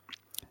tjejen,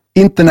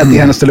 internet i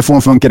hennes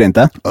telefon funkar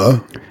inte.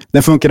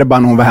 Den funkade bara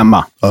när hon var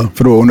hemma.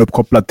 För då är hon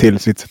uppkopplad till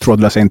sitt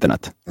trådlösa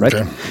internet. Right?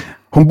 Okay.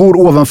 Hon bor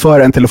ovanför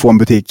en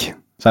telefonbutik.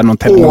 Så här,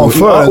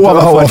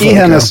 ovanför. I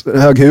hennes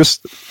höghus,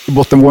 i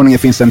bottenvåningen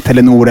finns en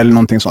Telenor eller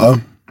någonting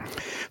sånt.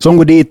 Så hon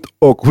går dit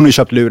och hon har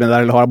köpt luren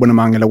där eller har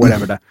abonnemang eller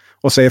whatever det.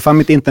 Och säger, fan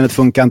mitt internet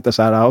funkar inte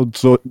så här. Och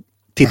så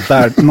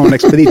tittar någon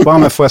expedit på,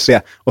 men får jag se.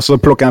 Och så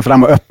plockar han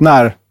fram och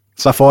öppnar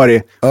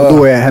Safari. Och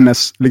då är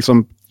hennes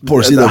liksom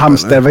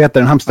hamster, vad heter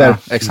den? Hamster?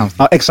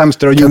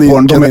 X-hamster och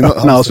YouPorn. De är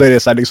öppna och så är det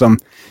så här liksom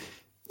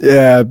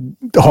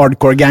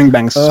hardcore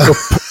gangbangs och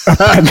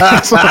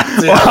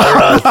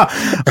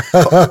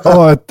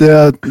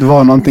det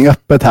var någonting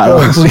öppet här.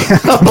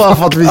 Bara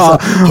för att visa.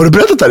 Har du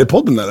berättat det här i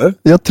podden eller?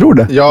 Jag tror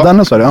det. Ja.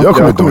 Danne sa det. Jag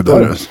kommer inte ihåg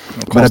det.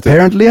 Men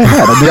apparently I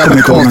had. Det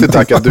är konstigt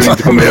tack att du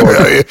inte kommer ihåg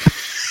det.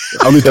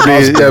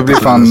 Jag blir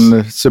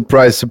fan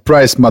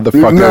surprise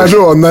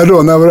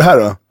motherfucker. När var det här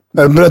då?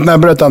 När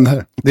berättade han det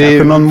här? Det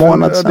är någon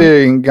månad sedan. Det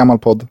är en gammal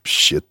podd.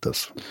 Shit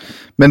alltså.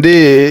 Men det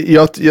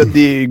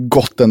är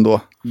gott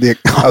ändå.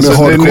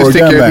 Alltså,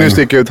 nu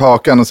sticker jag ut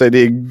hakan och säger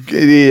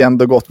det är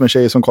ändå gott med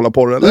tjejer som kollar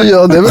på det, eller?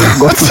 Ja, det är väl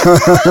gott.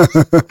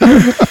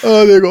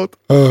 Ja, det är gott.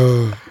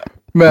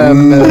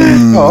 Men,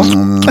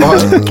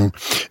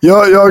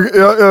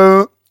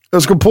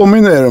 jag ska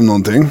påminna er om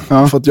någonting.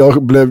 För att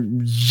jag blev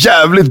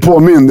jävligt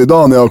påmind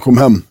idag när jag kom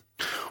hem.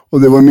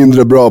 Och det var en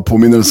mindre bra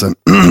påminnelse.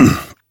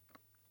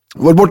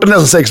 Jag har varit borta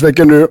nästan 6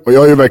 veckor nu och jag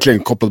har ju verkligen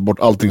kopplat bort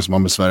allting som har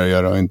med Sverige att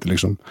göra.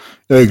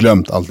 Jag har ju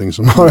glömt allting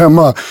som har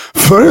hemma.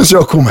 Förrän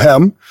jag kom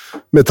hem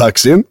med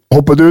taxin,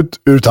 hoppade ut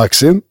ur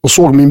taxin och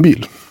såg min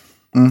bil.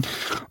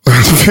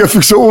 Jag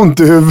fick så ont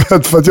i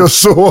huvudet för att jag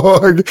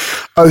såg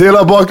att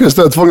hela bakre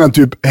stötfångaren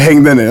typ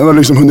hängde ner. Jag har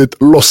liksom hunnit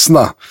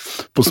lossna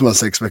på de här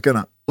 6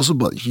 veckorna. Och så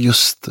bara,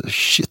 just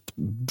shit,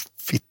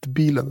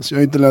 fittbilen. Så jag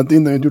har inte lärt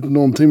in den, jag har inte gjort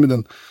någonting med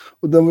den.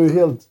 Och den var ju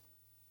helt...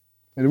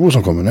 Är det Wu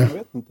som kommer nu? Jag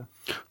vet inte.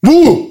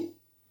 Wu!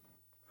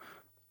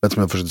 Lät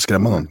som jag försökte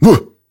skrämma någon. Wu!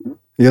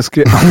 Jag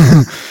skrev till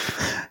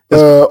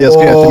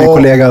min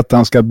kollega att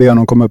han ska be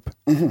honom komma upp.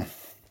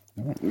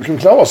 Ska vi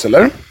klara oss,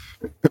 eller?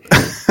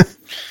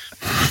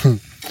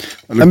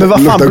 Nej, men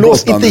vad fan,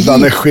 blås inte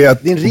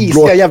hit. Din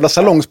risiga jävla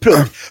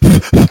salongsprutt.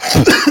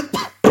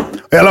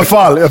 I alla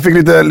fall, jag fick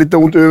lite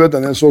ont i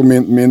huvudet när jag såg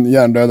min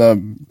hjärndöda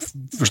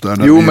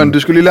förstörda. Jo, men du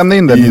skulle ju lämna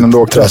in den innan du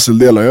åkte.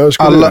 Trasseldelar.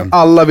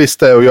 Alla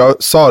visste, och jag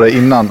sa det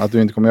innan, att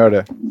du inte kommer göra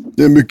det.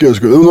 Det är mycket jag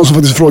skulle. Det var någon som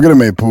faktiskt frågade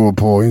mig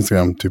på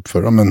Instagram typ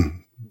för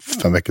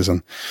 5 veckor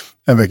sedan.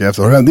 En vecka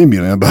efter, har du hänt din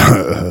bilen? Jag bara,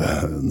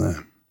 nej.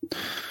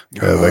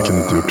 Det har jag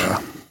verkligen inte gjort.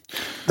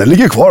 Den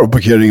ligger kvar på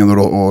parkeringen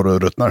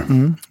och ruttnar.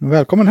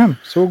 Välkommen hem,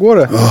 så går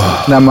det.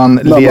 När man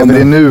lever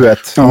i nuet.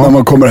 När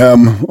man kommer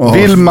hem.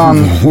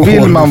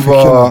 Vill man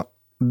vara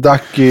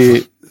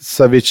Ducky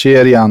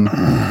Savicerian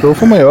då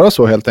får man göra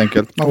så helt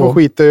enkelt. Man får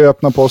skita i att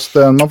öppna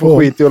posten, man får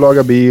skita i att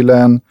laga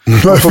bilen,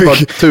 man får bara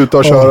tuta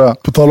och köra.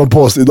 På tal om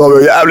post, idag var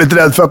jag jävligt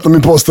rädd för att öppna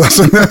min post.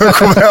 Alltså, när jag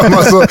kom hem,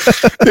 alltså,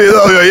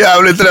 idag var jag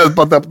jävligt rädd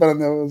på att öppna den.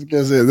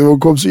 Det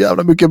kom så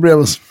jävla mycket brev.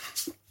 Alltså.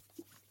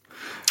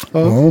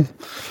 Ja.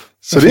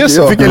 Så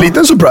jag fick en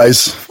liten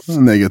surprise.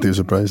 En negativ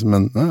surprise,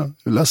 men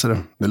vi läser det.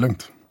 Det är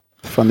lugnt.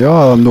 Fan, jag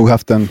har nog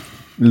haft den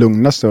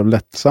lugnaste och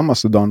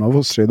lättsammaste dagen av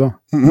oss idag.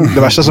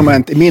 Det värsta som har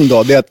hänt i min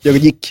dag, det är att jag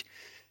gick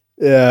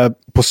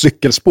på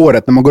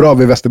cykelspåret när man går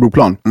av i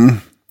Västerbroplan.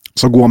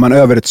 Så går man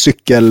över ett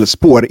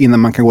cykelspår innan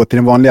man kan gå till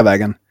den vanliga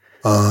vägen.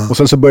 Och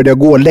sen så började jag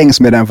gå längs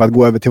med den för att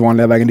gå över till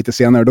vanliga vägen lite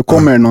senare. Då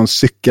kommer någon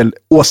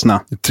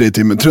cykelåsna.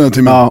 300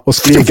 timmar. Ja, och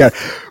skriker,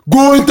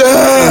 gå inte!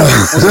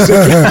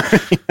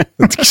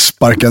 Och så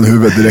sparkade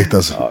huvudet direkt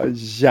alltså. Ja,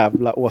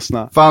 jävla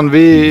åsna. Fan,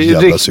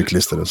 vi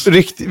cyklister alltså.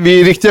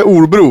 Vi är riktiga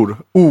orbror.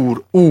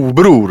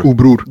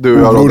 Obror. Du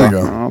och jag, Rodda.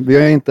 Ja,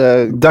 vi har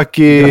inte...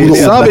 Ducky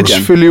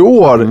Savage fyller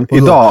år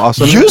idag.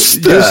 Alltså,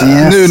 just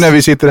det! Nu när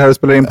vi sitter här och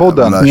spelar in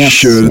podden.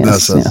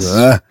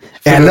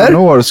 Eller?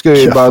 År ska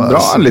vi bara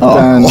dra en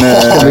liten...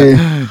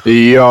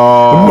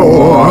 Ja,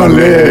 må han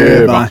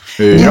leva.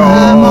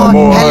 Ja,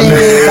 må han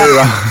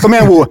leva. Kom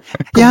igen, Bo.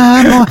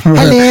 Ja, må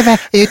han leva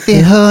ut i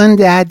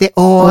 100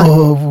 år.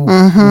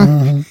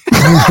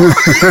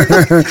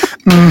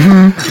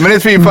 Men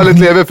ett finfallet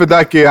lever för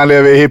Ducky. Han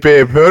lever i hipp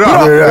hipp. Hurra,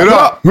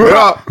 hurra,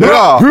 hurra,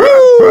 hurra.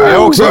 Jag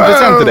har också en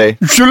present till dig.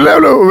 Vad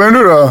är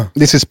nu då?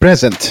 This is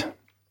present.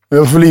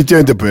 Jag förlitar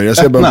inte på er. Jag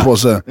ser bara en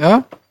påse.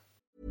 Ja.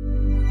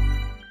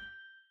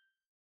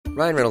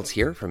 Ryan Reynolds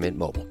here from Mint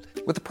Mobile.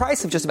 With the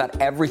price of just about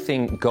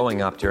everything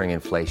going up during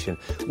inflation,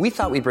 we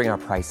thought we'd bring our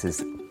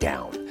prices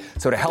down.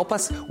 So to help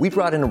us, we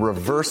brought in a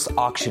reverse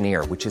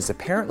auctioneer, which is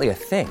apparently a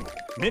thing.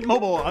 Mint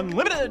Mobile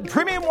Unlimited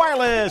Premium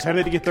Wireless. How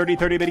to get 30,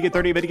 30, bit to get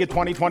 30, bit to get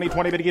 20, 20,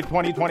 20, bit to get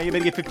 20, 20, bit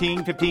to get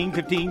 15, 15,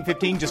 15,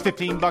 15, just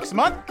 $15 a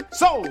month?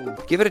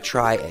 Sold! Give it a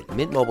try at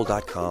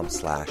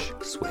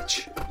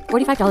mintmobile.com/switch.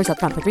 $45 up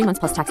front for 3 months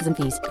plus taxes and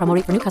fees. Promo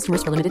rate for new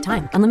customers for limited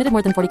time. Unlimited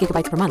more than 40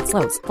 gigabytes per month.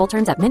 Slows full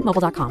terms at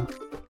mintmobile.com.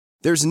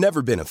 There's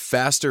never been a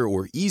faster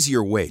or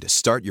easier way to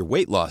start your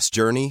weight loss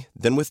journey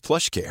than with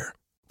PlushCare.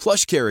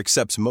 PlushCare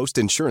accepts most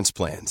insurance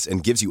plans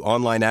and gives you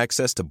online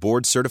access to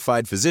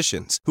board-certified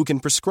physicians who can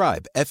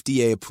prescribe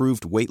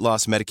FDA-approved weight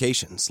loss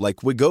medications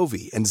like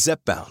Wegovy and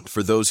Zepbound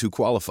for those who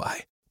qualify.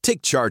 Take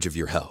charge of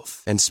your health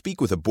and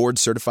speak with a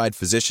board-certified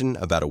physician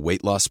about a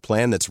weight loss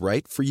plan that's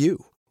right for you.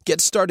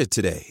 Get started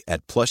today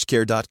at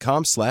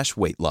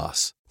plushcare.com/weightloss.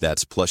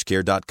 That's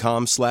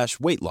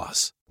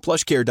plushcare.com/weightloss.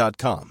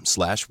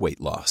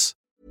 plushcare.com/weightloss.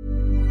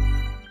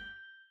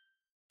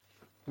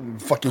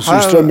 Fucking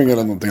surströmming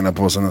eller någonting i den här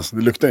påsen. Alltså.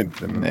 Det luktar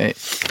inte. Nej.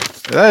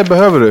 Det där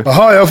behöver du.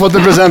 Jaha, jag har fått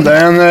en present.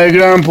 En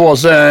grön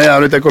påse.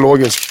 Jävligt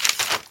ekologisk.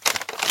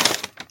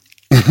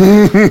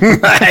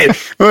 Nej.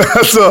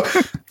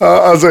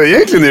 Alltså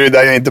egentligen är det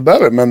där jag inte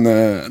behöver. Men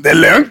det är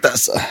lugnt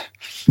alltså.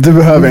 Du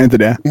behöver inte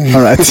det.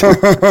 All right.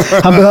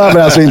 Han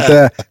behöver alltså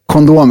inte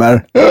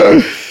kondomer.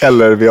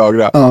 Eller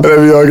Viagra. Ja. Eller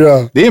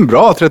Viagra. Det är en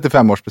bra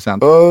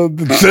 35-årspresent.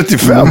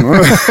 35?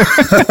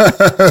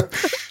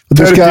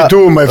 Du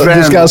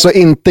ska alltså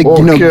inte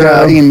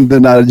gnugga in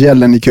den där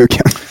gällen i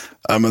kuken.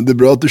 Ja, men det är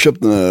bra att du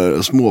köpte den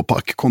där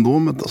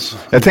småpack-kondomet alltså.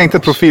 Jag tänkte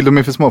att profil, de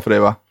är för små för dig,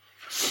 va?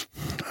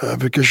 Jag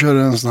brukar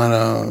köra en sån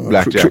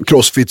här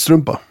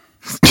crossfit-strumpa.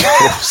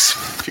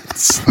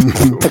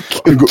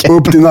 Gå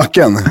upp till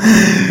nacken.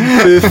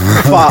 Fy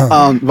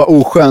fan, vad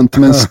oskönt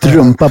med en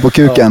strumpa på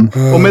kuken.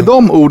 Och med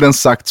de orden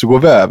sagt så går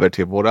vi över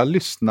till våra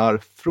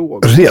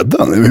lyssnarfrågor.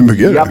 Redan? Hur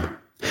mycket är det?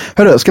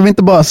 Hörru, ska vi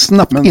inte bara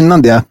snabbt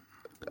innan det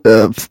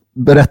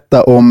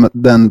berätta om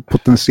den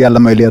potentiella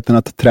möjligheten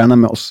att träna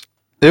med oss?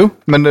 Jo,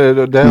 men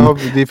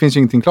det finns ju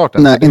ingenting klart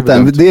än. Nej, inte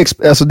än. Det är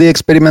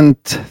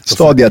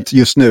experimentstadiet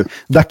just nu.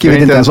 Ducky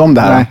vet inte ens om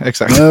det här. Nej,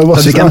 exakt. Så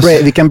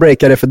vi kan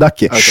breaka det för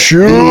Ducky.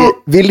 Okay.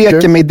 Vi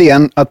leker med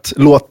idén att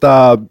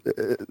låta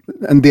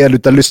en del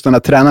av lyssnarna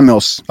träna med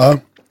oss.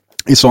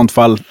 I sånt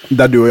fall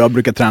där du och jag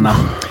brukar träna.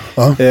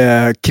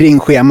 Kring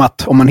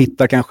schemat, om man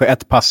hittar kanske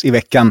ett pass i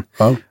veckan.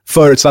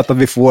 Förutsatt att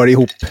vi får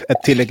ihop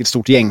ett tillräckligt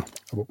stort gäng.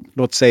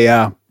 Låt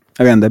säga,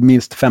 jag vet inte,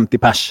 minst 50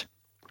 pers.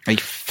 Nej,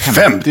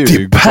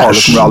 50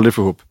 pers kommer aldrig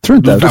få ihop. Tror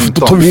du inte?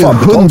 Då tar vi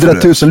 100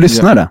 000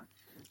 lyssnare.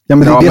 Ja,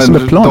 men det är det som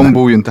är planen. De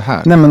bor ju inte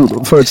här. Nej,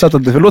 men förutsatt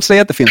att låt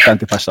säga att det finns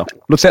 50 pers då.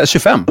 Låt säga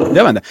 25.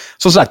 Jag vet inte.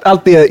 Som sagt,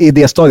 allt är i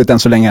det stadiet än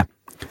så länge.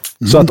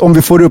 Så att om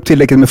vi får upp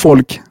tillräckligt med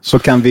folk så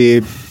kan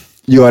vi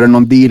göra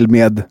någon deal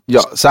med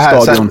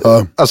stadion.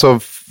 Alltså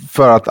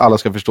för att alla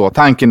ska förstå.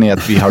 Tanken är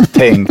att vi har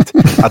tänkt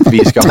att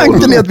vi ska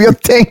Tanken är att vi har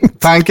tänkt.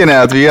 Tanken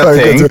är att vi har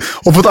tänkt.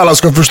 Och för att alla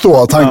ska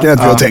förstå. Tanken är att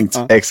vi har tänkt.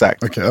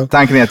 Exakt. Okay.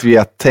 Tanken är att vi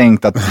har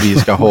tänkt att vi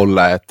ska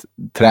hålla ett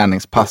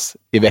träningspass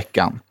i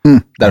veckan.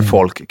 Där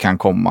folk kan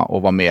komma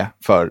och vara med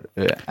för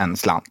en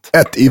slant.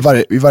 Ett i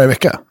varje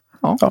vecka?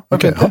 Ja,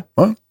 okej.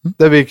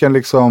 Där vi kan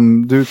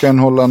du kan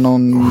hålla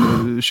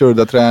någon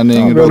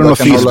körda-träning. Eller någon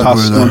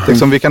fyspass.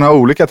 Vi kan ha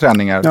olika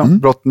träningar.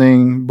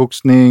 Brottning,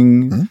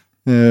 boxning,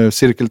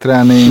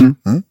 cirkelträning,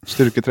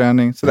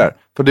 styrketräning, sådär.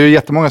 För det är ju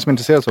jättemånga som är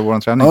intresserade av vår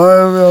träning.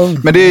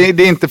 Men det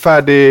är inte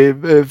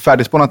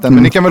färdigspånat än.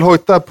 Men ni kan väl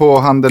hojta på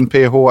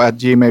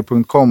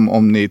handenph@gmail.com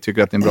om ni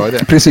tycker att det är en bra idé.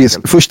 Precis.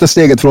 Första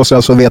steget för oss är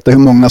alltså att veta hur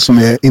många som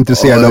är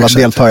intresserade av att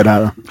delta i det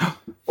här.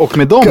 Och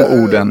med de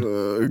orden...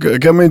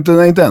 Kan man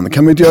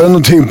inte göra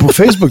någonting på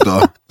Facebook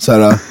då? Så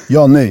här,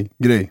 ja, nej,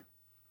 grej.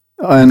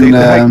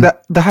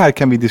 Det här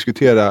kan vi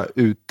diskutera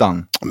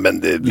utan.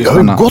 Men vi har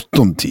ju gott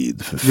om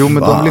tid. Jo,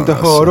 men de vill inte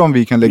höra om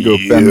vi kan lägga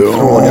upp en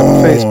fråga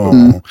på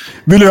Facebook.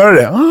 Vill du göra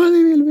det? Ja,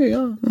 det vill vi.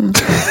 Ja.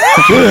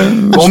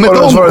 Och med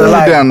de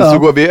orden så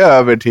går vi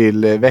över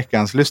till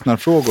veckans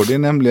lyssnarfrågor. Det är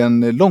nämligen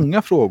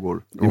långa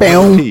frågor.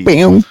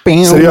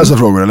 Seriösa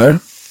frågor, eller?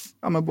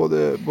 Ja, men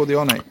både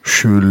ja och nej.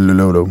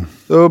 Tjulilolo.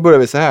 Då börjar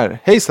vi så här.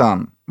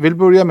 Hejsan. Vill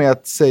börja med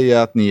att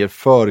säga att ni är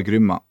för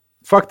grymma.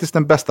 Faktiskt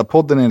den bästa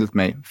podden enligt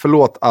mig.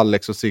 Förlåt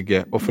Alex och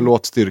Sigge och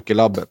förlåt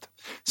Styrkelabbet.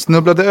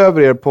 Snubblade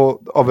över er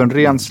av en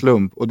ren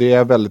slump och det är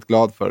jag väldigt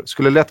glad för.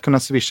 Skulle lätt kunna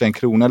swisha 1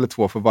 krona eller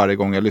 2 för varje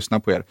gång jag lyssnar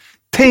på er.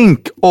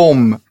 Tänk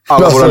om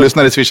alla våra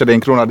lyssnare swishade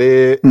 1 krona. Det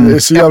är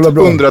så jävla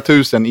bra. 100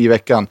 000 i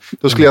veckan.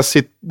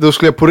 Då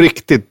skulle jag på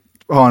riktigt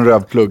ha en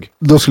rövplugg.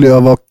 Då skulle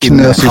jag vara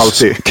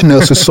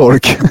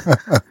knösusork.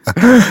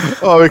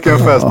 Ja, vilken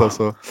fest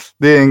alltså.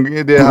 Det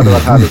hade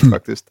varit härligt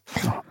faktiskt.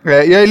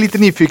 Jag är lite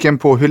nyfiken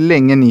på hur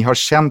länge ni har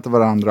känt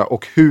varandra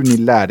och hur ni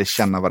lärde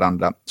känna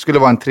varandra. Skulle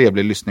vara en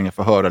trevlig lyssning att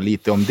få höra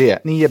lite om det.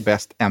 Ni är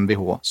bäst,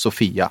 MVH,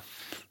 Sofia.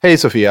 Hej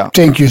Sofia.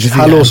 Thank you,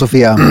 Sofia. Hallå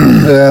Sofia.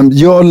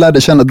 Jag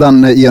lärde känna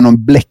Danne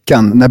genom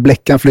Bläckan. När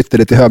Bläckan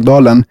flyttade till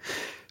Högdalen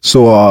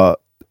så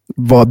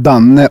var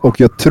Danne och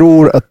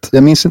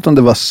jag minns inte om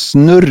det var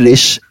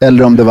Snurrish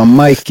eller om det var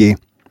Mikey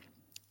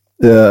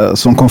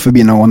som kom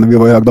förbi någon gång när vi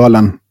var i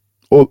Högdalen.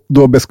 Och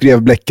då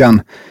beskrev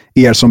Bläckan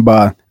er som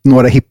bara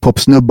några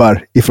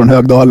hiphop-snubbar ifrån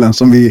Högdalen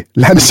som vi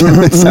lärde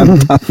känna i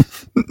Säntan.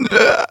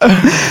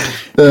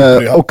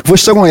 Och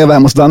första gången jag var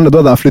hemma hos Danne, då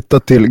hade han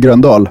flyttat till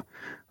Gröndal.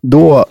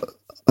 Då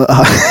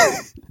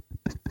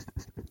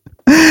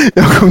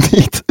jag kom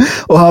dit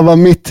och han var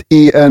mitt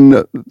i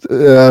en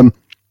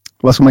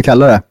vad ska man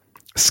kalla det?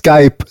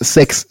 Skype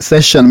sex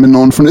session med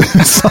någon från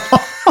USA.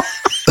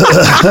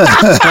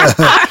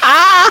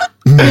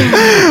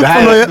 Det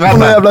här någon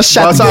jävla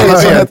chatt som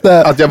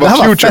hette... Att jag var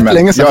Future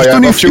Man. Förstår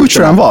ni hur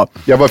Future Han var?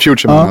 Jag var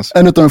Future Man.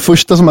 En av de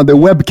första som hade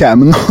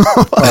webcam.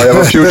 Ja, jag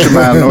var Future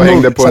Man och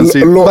hängde på en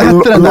sida. Vad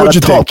hette den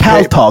där?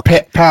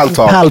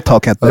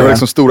 Paltalk hette det. Det var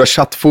liksom stora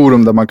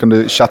chattforum där man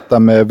kunde chatta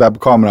med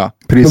webbkamera.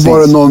 Precis. Var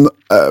det någon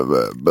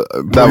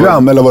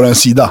program eller var det en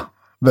sida?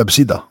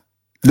 Webbsida?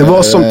 Det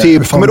var som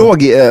typ, kommer du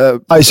ihåg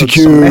ICQ,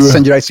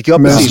 Messenger, ICQ,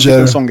 precis,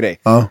 en sån grej.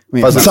 Ja.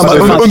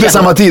 Under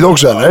samma tid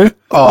också, eller?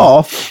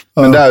 Ja.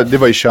 Men det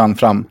var ju kön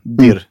fram,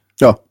 dirr.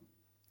 Ja.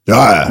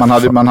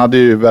 Man hade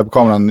ju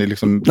webbkameran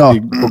liksom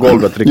på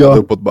golvet riktat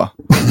uppåt bara.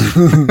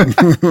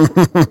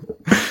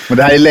 Men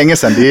det här är länge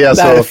sedan. Det är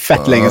alltså, det här är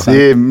fett länge sedan.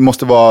 Det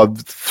måste vara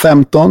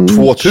 15,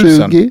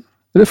 2000. 20,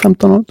 är det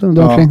 15 år?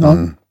 Ja.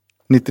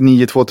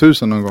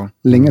 99-2000 någon gång.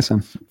 Länge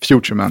sedan.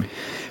 Future Man.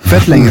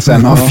 Fett länge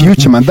sedan. Ja,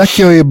 Future Man. Där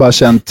har jag ju bara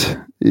känt...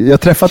 Jag har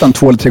träffat han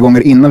 2 eller 3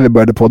 gånger innan vi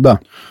började podda.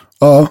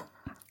 Ja,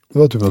 det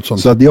var typ något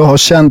sånt. Så att jag har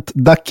känt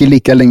Ducky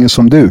lika länge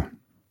som du.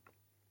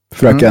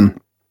 Fröken.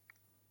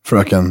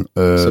 Fröken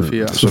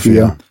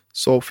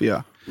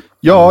Sofia.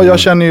 Ja, jag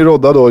känner ju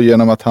Rodda då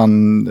genom att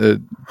han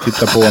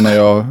tittar på när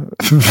jag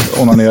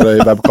onanerar i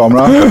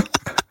webbkamera.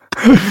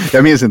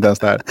 Jag minns inte ens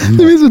det här.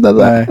 Du minns inte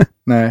det här?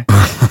 Nej.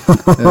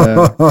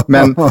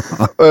 Men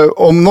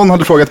om någon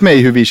hade frågat mig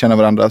hur vi känner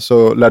varandra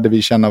så lärde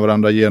vi känna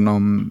varandra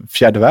genom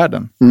Fjärde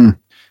Världen.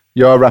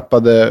 Jag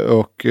rappade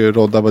och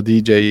Rodda var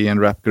DJ i en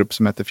rapgrupp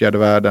som hette Fjärde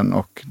Världen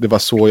och det var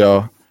så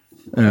jag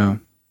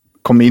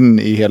kom in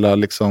i hela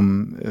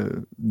liksom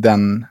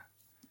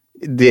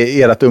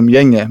ert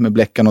umgänge med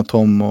Bläckan och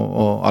Tom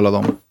och alla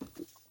dem.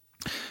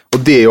 Och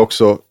det är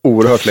också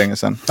oerhört länge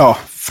sedan. Ja,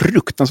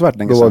 fruktansvärt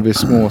länge sedan. Då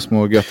var vi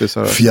små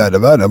göttisar. Fjärde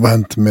Världen, vad har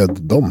hänt med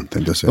dem,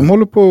 tänkte jag säga? De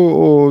håller på,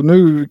 och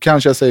nu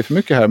kanske jag säger för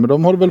mycket här, men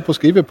de håller väl på att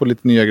skriva på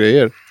lite nya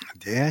grejer.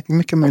 Det är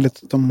mycket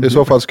möjligt. I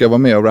så fall ska jag vara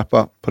med och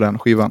rappa på den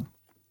skivan.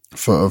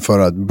 För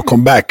att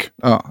comeback?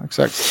 Ja,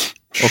 exakt.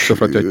 Också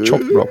för att jag är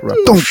tjock bra på rap.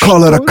 Don't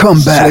call it a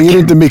comeback. Så länge du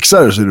inte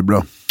mixar så är det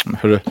bra.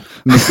 Hörru,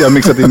 jag har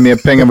mixat in mer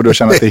pengar vad du har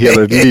tjänat det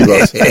hela ditt liv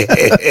alltså.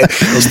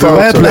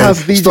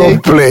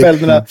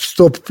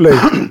 Stop play.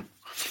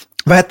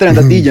 Vad hette den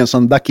där DJ:n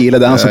som Ducky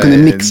gillade? Han som kunde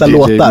mixa DJ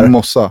låtar.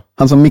 Mossa.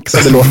 Han som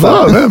mixade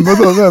låtar.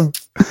 Vem?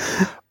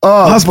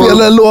 Han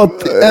spelade en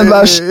låt, en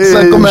vers,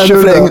 sen kom en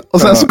refräng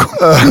och sen så kom...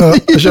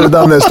 Jag körde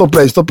Danne, stop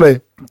play.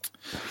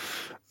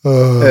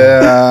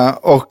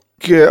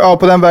 Och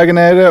på den vägen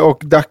är det.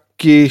 Och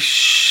Ducky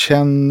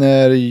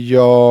känner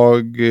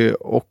jag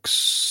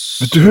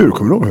också... Vet du hur?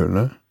 Kommer du ihåg hur?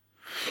 Nej?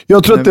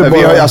 Jag tror att det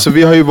bara...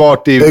 vi har ju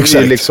varit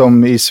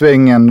i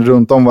svängen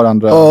runt om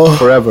varandra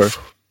forever.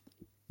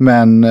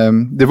 Men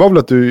det var väl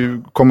att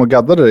du kom och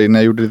gaddade dig när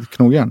jag gjorde ditt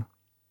knogjärn?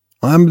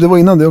 Nej, men det var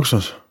innan det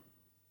också.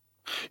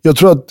 Jag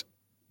tror att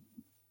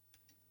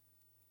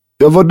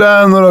Jag var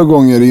där några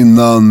gånger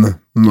innan.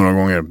 Några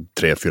gånger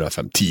 3, 4,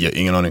 5, 10,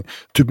 ingen aning.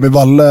 Typ med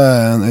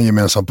Valle, en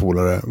gemensam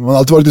polare. Man har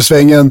alltid varit i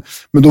svängen,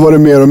 men då var det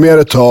mer och mer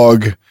ett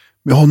tag.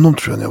 Med honom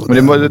tror jag var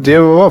där. Men det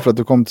var för att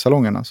du kom till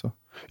salongen alltså?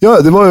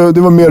 Ja, det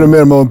var mer och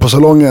mer man var på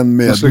salongen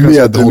med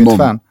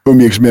honom. Och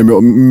umgicks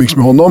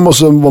med honom och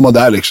så var man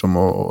där liksom.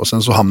 Och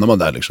sen så hamnade man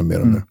där liksom mer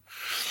och mer.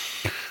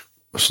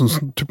 Och så,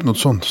 typ något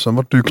sånt. Sen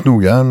var det ju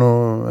knogjärn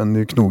och en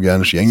i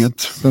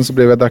knogjärnsgänget. Sen så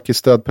blev jag Dackis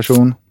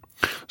stödperson.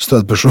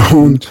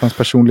 Hans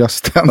personliga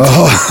assistent.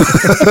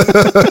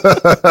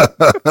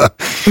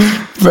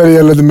 När det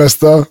gäller det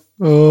mesta.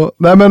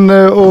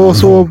 Och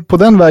så på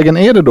den vägen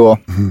är det då.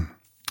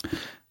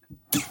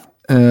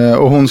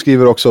 Och hon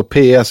skriver också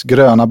PS,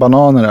 gröna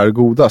bananer är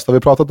godast. Har vi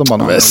pratat om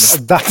bananer?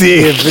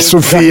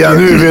 Sofia,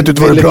 nu vet du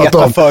inte vad du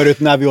pratar om. Förut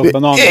när vi åt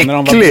bananer, när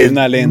de var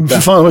bruna eller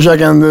inte. Fan, man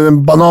käkade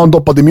en banan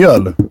doppad i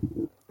mjöl.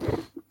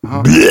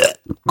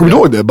 Kommer du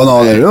ihåg det?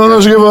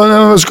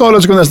 Bananer.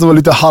 Skalet ska nästan vara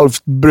lite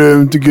halvt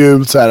brunt,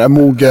 gult, så här,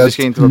 moget. Det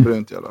ska inte vara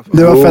brunt i alla fall.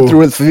 Det var fett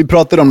roligt för vi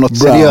pratade om något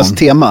seriöst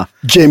tema.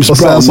 James och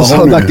sen så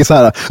sa Dacke så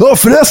här: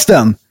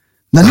 förresten,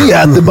 när ni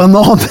äter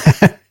bananer.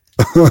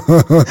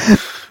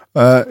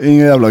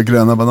 Inga jävla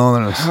gröna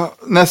bananer.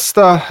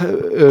 Nästa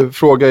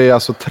fråga är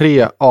alltså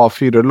 3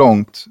 A4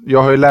 långt.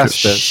 Jag har ju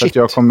läst det, så att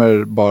jag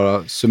kommer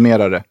bara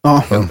summera det.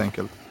 Helt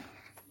enkelt.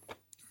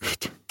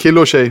 Kille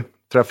och tjej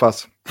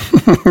träffas.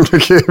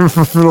 Okej,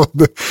 förlåt.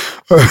 Det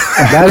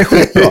här är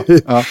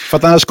skitbra. För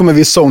att annars kommer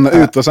vi zona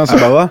ut och sen så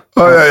bara, va?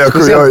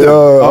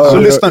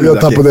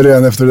 Jag tappade det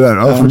redan efter det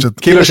där.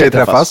 Fortsätt. Kille och tjej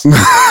träffas.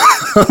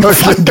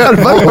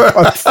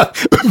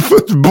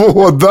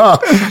 Båda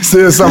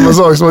säger samma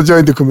sak som att jag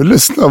inte kommer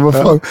lyssna. Vad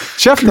fan?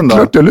 Käften då.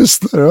 Klart jag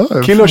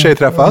lyssnar. Kille och tjej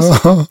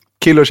träffas.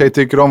 Kille och tjej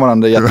tycker om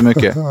varandra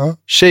jättemycket.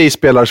 Tjej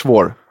spelar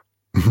svår.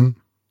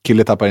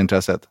 Kille tappar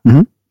intresset.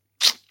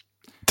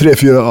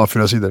 3-4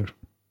 A4 sidor.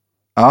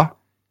 Ja.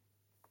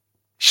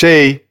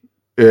 Tjej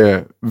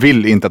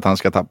vill inte att han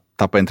ska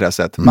tappa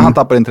intresset. Men han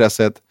tappar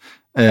intresset.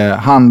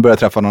 Han börjar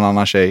träffa någon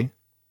annan tjej.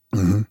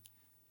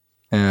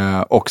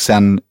 Och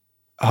sen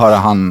hör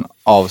han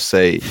av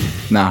sig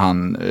när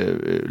han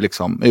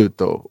liksom är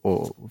ute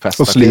och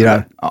festar. Och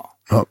slirar.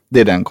 Ja. Det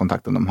är den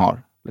kontakten de har.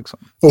 Liksom.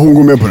 Och hon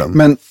går med på den.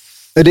 Men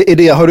är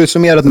det, har du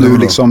summerat nu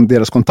liksom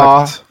deras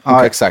kontakt? Ja,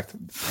 okay. Exakt.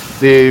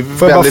 Det är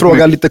får jag bara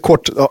fråga lite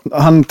kort.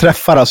 Han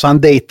träffar, alltså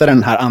han dejtar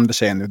den här andra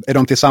tjejen nu. Är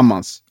de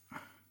tillsammans?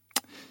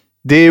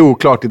 Det är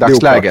oklart i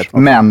dagsläget.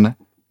 Okay. Men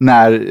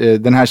när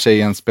den här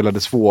tjejen spelade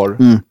svår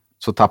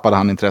så tappade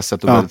han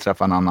intresset och ville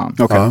träffa en annan.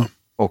 Okay.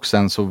 Och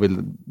sen så vill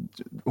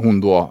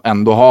hon då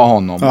ändå ha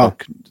honom.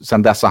 Och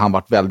sen dess har han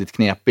varit väldigt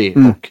knepig.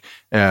 Och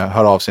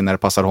hör av sig när det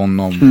passar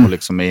honom. Och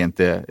liksom är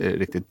inte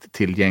riktigt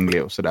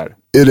tillgänglig och sådär.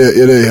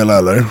 Är det hela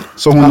eller?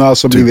 Så hon har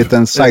alltså blivit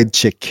en side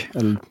chick?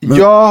 Eller?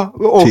 Ja,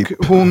 och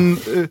typ. Hon...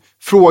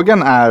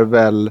 frågan är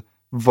väl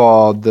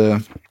vad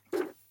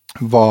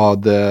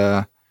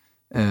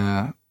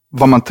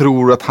man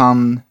tror att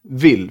han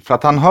vill. För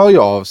att han hör ju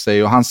av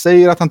sig och han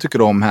säger att han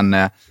tycker om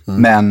henne.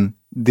 Men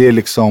det är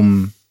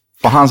liksom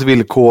på hans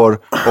villkor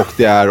och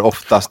det är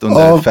oftast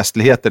under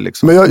festligheter.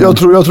 Liksom. Men jag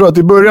tror att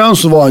i början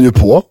så var han ju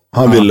på.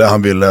 Han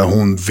ville,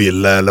 hon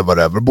ville eller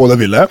whatever. Båda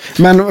ville.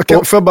 Men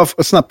får jag bara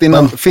snabbt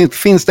innan,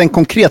 finns det en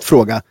konkret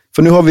fråga?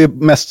 För nu har vi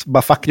mest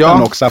bara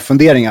faktan också,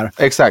 funderingar.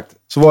 Exakt.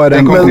 Så vad är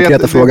den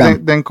konkreta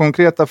frågan? Den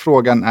konkreta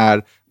frågan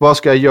är, vad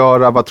ska jag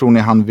göra? Vad tror ni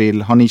han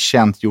vill? Har ni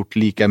gjort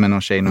lika med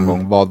någon tjej någon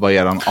gång? Vad var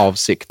er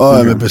avsikt?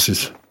 Ja, men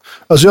precis.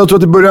 Alltså jag tror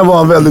att i början var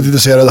han väldigt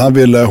intresserad. Han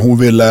ville, hon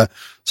ville.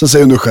 Sen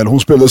säger hon själv, hon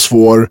spelade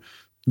svår.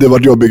 Det var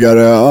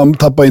jobbigare. Han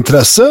tappade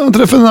intresse. Han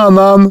träffade en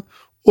annan.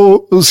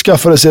 Och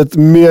skaffade sig ett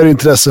mer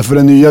intresse för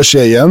den nya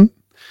tjejen.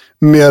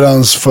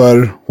 Medans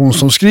för hon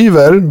som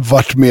skriver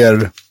vart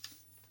mer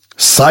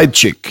side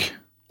chick.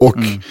 Och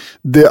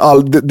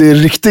det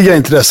riktiga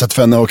intresset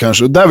för henne och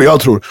kanske, där jag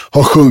tror,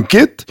 har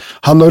sjunkit.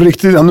 Han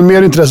har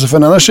mer intresse för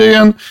den andra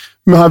tjejen.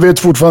 Men han vet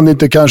fortfarande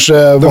inte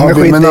kanske vad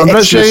han vill med den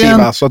andra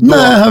tjejen.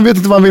 Nej, han vet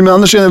inte vad han vill med den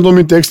andra tjejen. De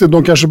är inte extra,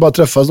 de kanske bara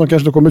träffas. De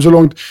kanske inte kommer så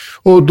långt.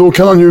 Och då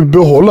kan han ju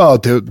behålla,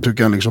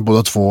 tycker han, liksom,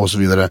 båda två och så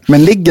vidare.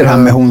 Men ligger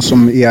han med hon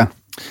som är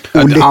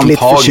olyckligt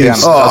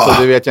förtjust?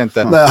 Alltså, det vet jag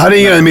inte. Nej, han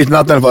ringer i mitt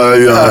natten.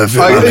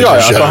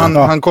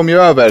 Han kom ju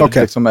över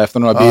liksom, efter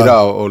några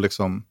bira och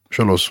liksom...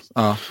 Kör loss.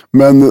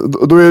 Men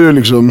då är det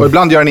liksom... Och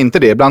ibland gör han inte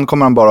det. Ibland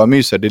kommer han bara och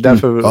myser. Det är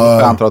därför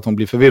jag antar att hon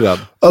blir förvirrad.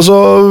 Alltså,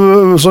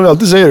 som jag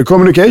alltid säger,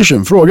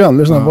 communication. Frågan.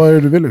 Lyssna, vad är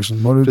det du vill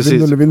liksom?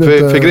 Precis.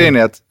 För grejen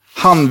är att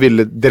han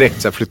ville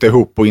direkt så här, flytta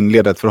ihop och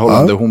inleda ett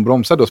förhållande. Hon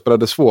bromsade och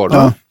spelade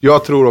svår.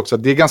 Jag tror också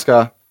att det är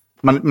ganska...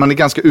 Man är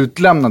ganska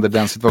utlämnad i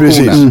den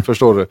situationen,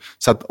 förstår du?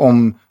 Så att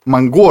om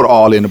man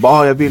går all in och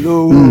bara, jag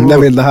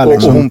vill det här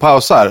liksom. Och hon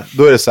pausar,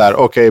 då är det så här,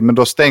 okej, men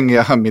då stänger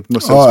jag mitt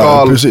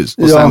muskelskal och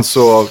sen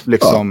så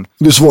liksom...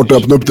 Det är svårt att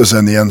öppna upp det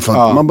sen igen,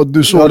 för att man bara,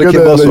 du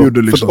sågade eller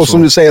gjorde liksom och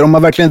som du säger, om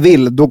man verkligen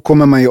vill, då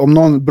kommer man ju, om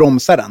någon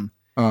bromsar den,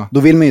 Då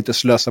vill man ju inte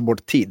slösa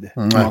bort tid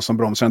med någon som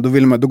bromsar.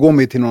 Då går man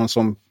ju till någon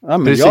som,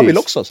 jag vill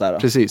också så här.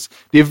 Precis.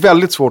 Det är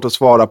väldigt svårt att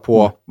svara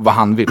på vad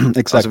han vill.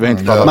 Exakt. Alltså, vi har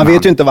inte pratat man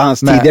vet ju inte vad hans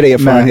tidigare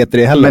erfarenheter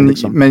är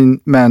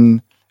heller.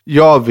 Men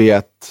jag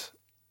vet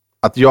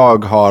att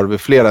jag har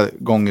flera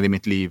gånger i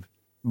mitt liv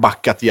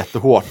backat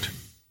jättehårt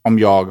om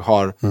jag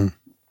har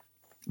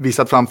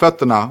visat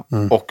framfötterna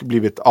och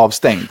blivit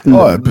avstängd.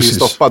 Blivit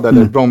stoppad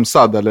eller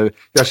bromsad. Eller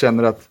jag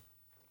känner att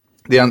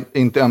det är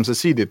inte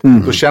ömsesidigt.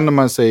 Då känner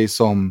man sig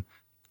som...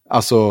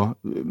 Alltså,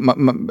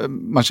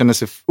 man känner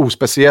sig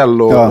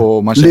ospeciell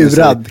och man känner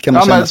lurad sig, kan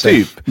man känna sig.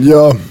 Typ.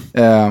 Ja.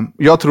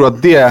 Jag tror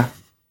att det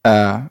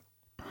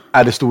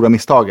är det stora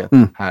misstaget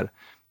här.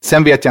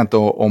 Sen vet jag inte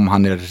om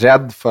han är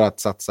rädd för att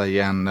satsa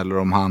igen eller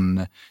om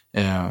han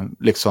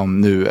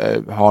liksom nu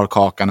har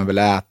kakan och vill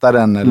äta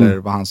den eller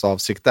vad hans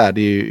avsikt är.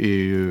 Det är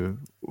ju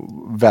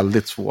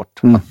väldigt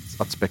svårt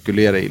att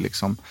spekulera i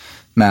liksom.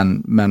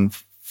 Men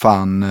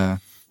fan,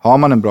 har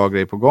man en bra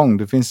grej på gång,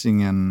 det finns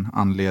ingen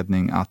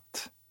anledning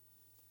att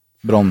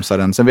bromsa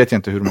den. Sen vet jag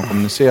inte hur de har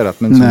kommunicerat,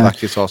 men som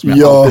Lucky sa, som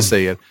jag alltid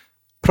säger,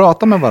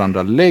 prata med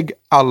varandra, lägg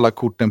alla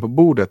korten på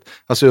bordet.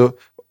 Alltså,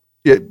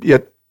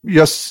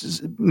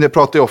 jag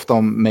pratar ju ofta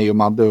om mig och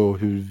Madde och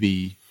hur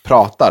vi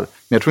pratar,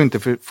 men jag tror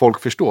inte folk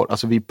förstår.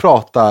 Alltså, vi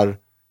pratar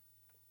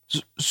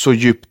så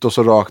djupt och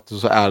så rakt och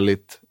så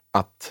ärligt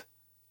att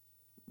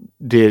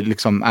det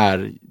liksom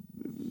är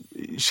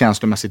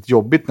känslomässigt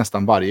jobbigt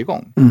nästan varje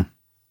gång.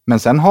 Men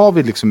sen har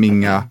vi liksom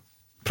inga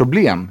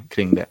problem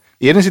kring det.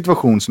 Är det en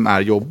situation som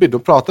är jobbig, då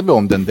pratar vi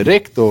om den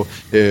direkt och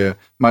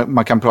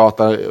man kan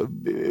prata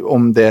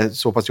om det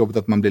så pass jobbigt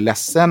att man blir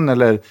ledsen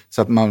eller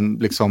så att man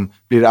liksom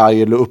blir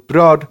arg eller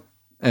upprörd.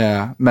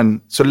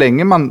 Men så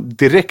länge man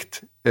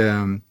direkt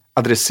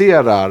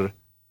adresserar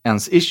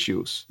ens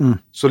issues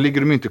så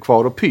ligger de inte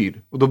kvar och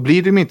pyr. Och då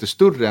blir de inte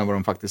större än vad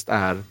de faktiskt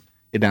är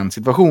i den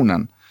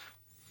situationen.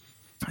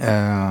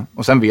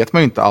 Och sen vet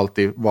man ju inte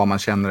alltid vad man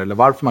känner eller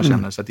varför man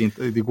känner, så att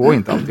det går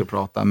inte alltid att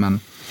prata, men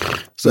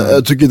så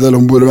jag tycker inte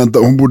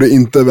att hon borde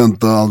inte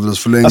vänta alldeles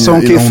för länge. Alltså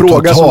hon kan ju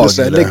fråga, som du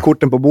säger, lägg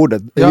korten på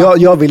bordet.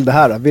 Jag vill det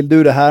här, vill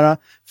du det här?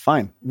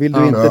 Fine. Vill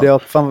du inte det?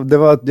 Fan, det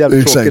var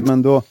jävligt tråkigt,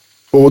 men då...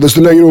 Och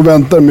desto längre hon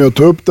väntar med att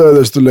ta upp det,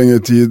 desto längre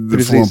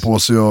tid får man på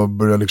sig och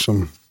börja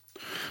liksom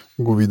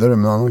gå vidare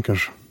med annan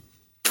kanske.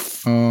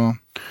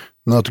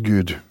 Not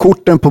good.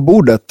 Korten på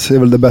bordet är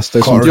väl det bästa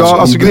i sånt.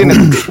 Ja, alltså grejen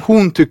är,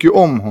 hon tycker ju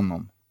om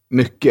honom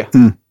mycket.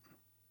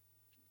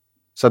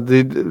 Så att det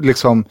är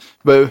liksom,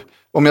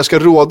 om jag ska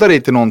råda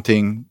dig till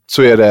någonting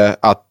så är det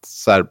att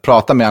så här,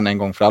 prata med henne en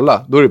gång för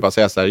alla. Då är det bara att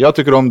säga så här, jag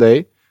tycker om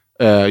dig.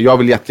 Jag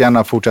vill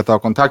jättegärna fortsätta ha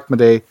kontakt med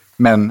dig.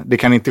 Men det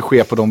kan inte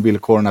ske på de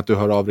villkoren att du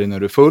hör av dig när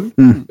du är full.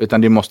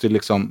 Utan det måste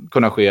liksom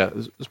kunna ske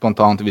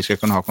spontant och vi ska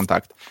kunna ha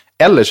kontakt.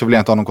 Eller så vill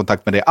jag inte ha någon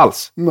kontakt med dig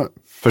alls. Nej.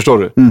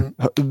 Förstår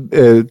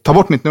du? Ta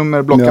bort mitt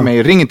nummer, blocka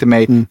mig, ring inte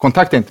mig,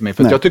 kontakta inte mig.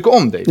 För att jag tycker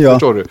om dig.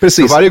 Förstår du?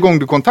 Precis. Så varje gång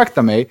du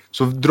kontaktar mig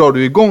så drar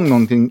du igång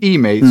någonting i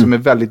mig som är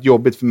väldigt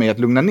jobbigt för mig att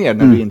lugna ner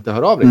när du inte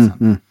hör av dig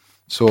sen.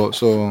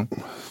 Så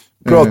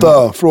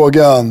prata,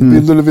 frågan,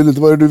 vill du eller vill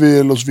inte vad du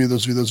vill och så vidare,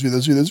 så vidare, så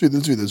vidare, så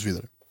vidare, så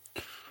vidare.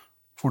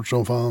 Fort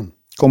som fan.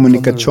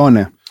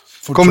 Kommunikation.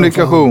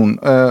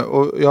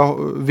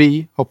 Och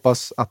vi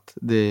hoppas att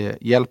det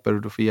hjälper.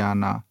 Du får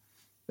gärna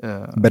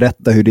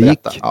berätta hur det gick.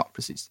 Ja,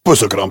 precis.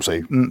 Puss och kram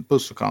sig.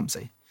 Puss och kram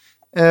sig.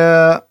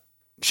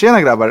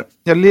 Tjena grabbar.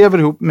 Jag lever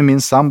ihop med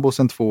min sambo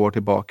sedan 2 år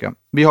tillbaka.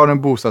 Vi har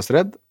en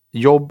bostadsrätt,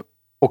 jobb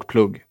och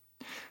plugg.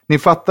 Ni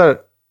fattar,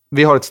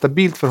 vi har ett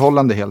stabilt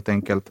förhållande helt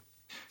enkelt.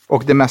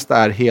 Och det mesta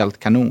är helt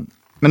kanon.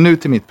 Men nu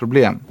till mitt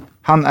problem.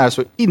 Han är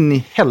så in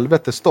i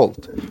helvete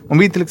stolt. Om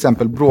vi till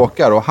exempel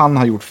bråkar och han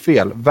har gjort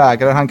fel,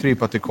 vägrar han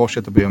krypa till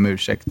korset och be om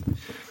ursäkt.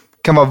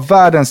 Kan vara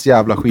världens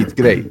jävla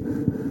skitgrej.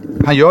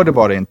 Han gör det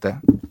bara inte.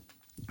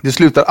 Det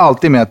slutar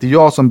alltid med att det är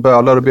jag som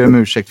bölar och ber om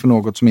ursäkt för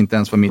något som inte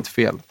ens var mitt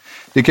fel.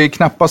 Det kan ju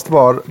knappast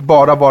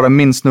bara vara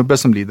min snubbe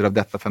som lider av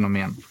detta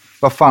fenomen.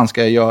 Vad fan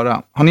ska jag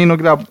göra?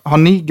 Har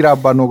ni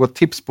grabbar något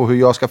tips på hur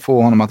jag ska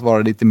få honom att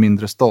vara lite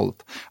mindre stolt?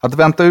 Att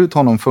vänta ut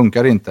honom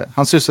funkar inte.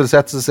 Han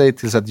sysselsätter sig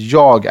tills att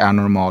jag är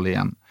normal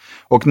igen.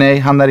 Och nej,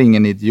 han är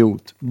ingen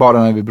idiot.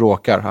 Bara när vi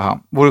bråkar, haha.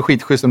 Vore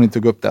skitschysst om ni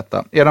tog upp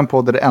detta. Eran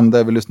podd är det enda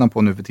jag vill lyssna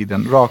på nu för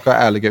tiden. Raka,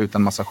 ärliga,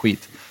 utan massa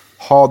skit.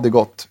 Ha det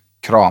gott.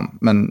 Kram.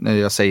 Men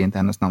jag säger inte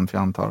hennes namn för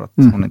jag antar att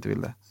hon inte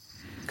vill det.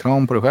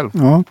 Kram på dig själv.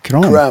 Ja,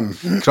 kram.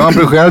 Kram på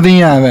dig själv, din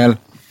jävel.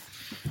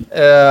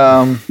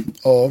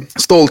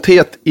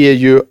 Stolthet är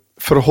ju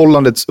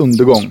förhållandets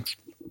undergång.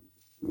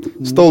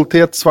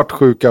 Stolthet,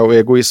 svartsjuka och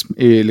egoism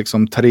är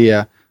liksom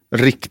 3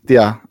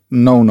 riktiga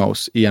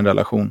no-nos i en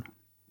relation.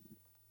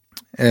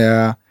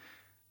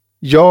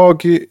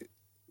 Jag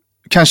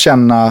kan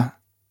känna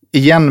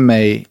igen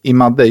mig i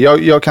Madde.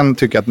 Jag kan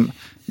tycka att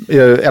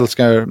jag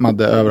älskar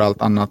Madde över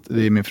allt annat.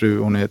 Det är min fru,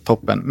 hon är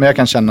toppen. Men jag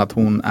kan känna att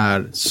hon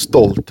är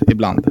stolt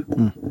ibland.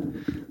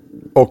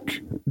 Och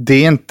det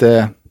är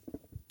inte...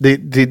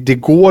 Det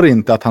går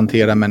inte att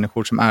hantera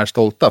människor som är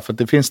stolta. För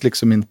det finns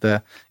liksom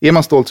inte... Är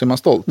man stolt så är man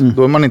stolt.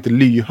 Då är man inte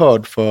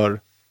lyhörd för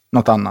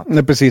något annat.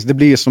 Nej, precis. Det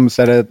blir som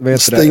så här, vad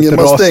heter Stänger, det?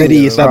 man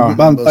raseri. stänger.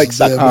 Ja.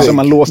 Exakt. Så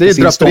man låser Det är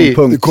sin draperi.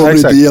 ståndpunkt. Det kommer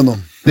Exakt. inte igenom.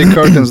 Det är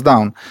curtains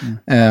down.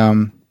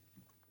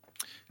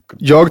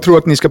 Jag tror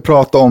att ni ska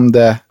prata om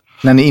det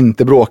när ni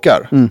inte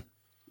bråkar.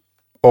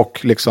 Och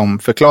liksom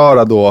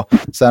förklara då,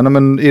 så här,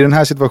 men i den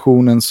här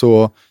situationen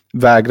så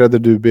vägrade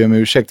du be om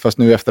ursäkt, fast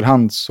nu i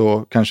efterhand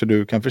så kanske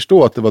du kan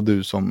förstå att det var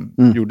du som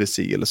gjorde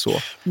si eller så.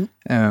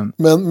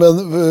 Men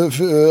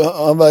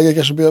han vägrar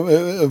kanske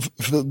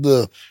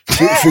be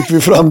fick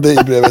vi fram det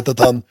i brevet att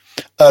han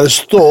är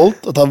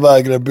stolt, att han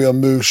vägrar be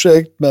om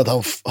ursäkt, men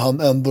att han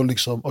ändå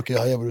liksom, okej,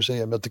 jag vad du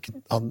säger, men jag tycker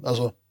han,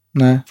 alltså,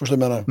 Nej. förstår du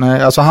vad jag menar?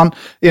 Nej, alltså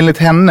enligt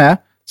henne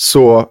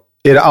så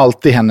är det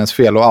alltid hennes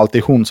fel och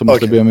alltid hon som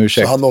måste be om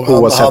ursäkt. Han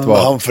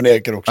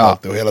förnekar också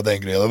alltid och hela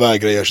den grejen. Och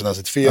vägrar erkänna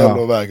sitt fel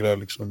och vägrar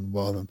liksom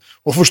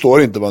och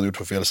förstår inte vad han gjort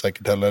för fel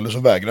säkert heller. Eller så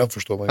vägrar han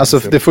förstå vad han alltså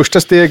gjort för fel. det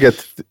första steget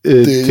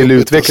till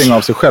utveckling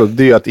av sig själv,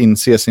 det är ju att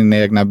inse sina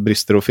egna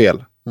brister och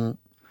fel.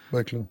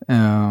 Verkligen.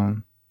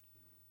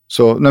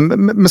 Så,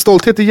 men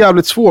stolthet är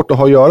jävligt svårt att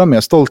ha att göra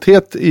med.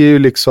 Stolthet är ju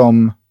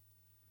liksom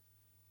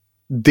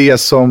det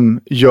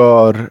som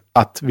gör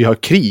att vi har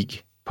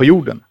krig på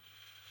jorden.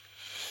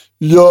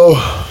 Ja.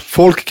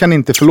 Folk kan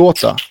inte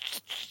förlåta.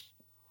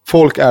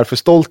 Folk är för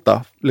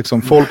stolta.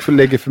 Liksom, folk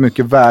lägger för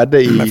mycket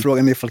värde i... Men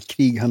frågan är ifall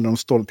krig handlar om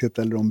stolthet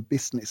eller om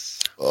business.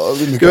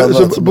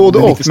 Så både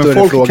och, men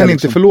folk kan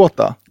inte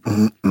förlåta.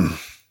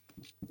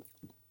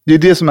 Det är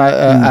det som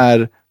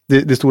är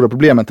det stora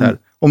problemet här.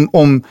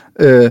 Om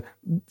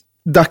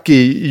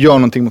Ducky gör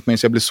någonting mot mig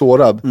så jag blir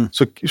sårad,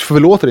 så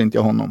förlåter inte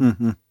jag honom.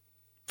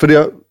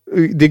 För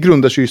det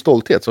grundar sig i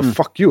stolthet. Så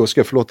fuck you, ska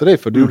jag förlåta dig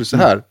för du gjorde så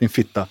här, din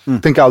fitta.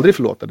 Tänk aldrig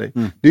förlåta dig.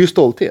 Det är ju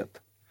stolthet.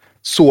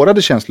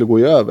 Sårade känslor går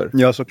ju över.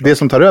 Ja, det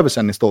som tar över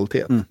sen är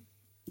stolthet.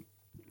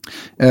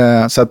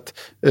 Så att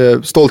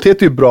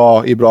stolthet är ju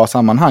bra i bra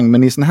sammanhang,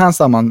 men i sådana här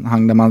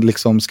sammanhang där man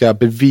liksom ska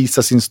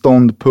bevisa sin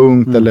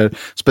ståndpunkt eller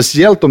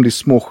speciellt om det är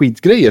små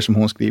skitgrejer som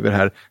hon skriver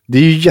här, det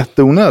är ju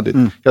jätteonödigt.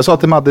 Jag sa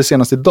till Madde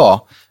senast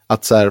idag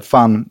att så här,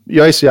 fan,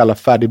 jag är så jävla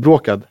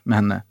färdigbråkad med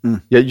henne.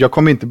 Jag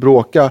kommer inte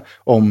bråka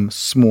om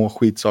små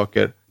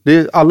skitsaker.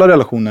 Alla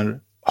relationer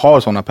har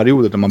sådana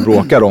perioder där man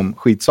bråkar om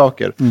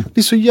skitsaker.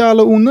 Det är så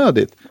jävla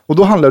onödigt. Och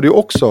då handlar det ju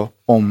också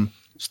om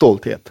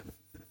stolthet.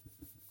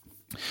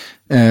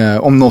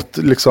 Om något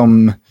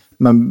liksom,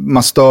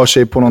 man stör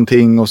sig på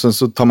någonting och sen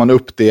så tar man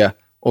upp det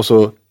och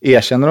så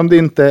erkänner de det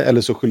inte,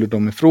 eller så skyller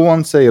de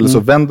ifrån sig, eller så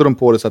vänder de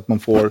på det så att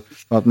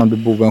man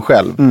blir boven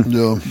själv.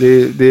 Ja.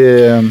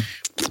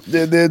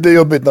 Det är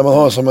jobbigt när man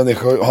har en sån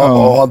människa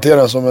och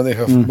hanterar en sån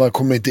människa. Man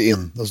kommer inte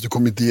in. Alltså, du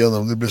kommer inte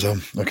igenom. Det blir så,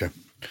 okej.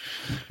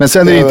 Men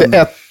sen är det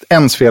inte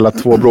ens fel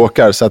att två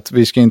bråkar, så att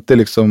vi ska inte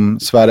liksom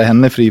svära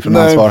henne fri från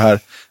ansvar här.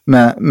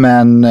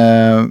 Men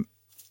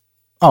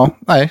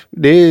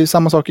det är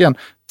samma sak igen.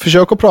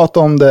 Försök att prata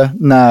om det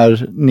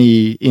när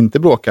ni inte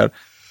bråkar.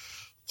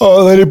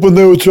 Ja, när det är på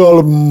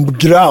neutral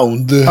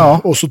ground.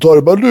 Och så tar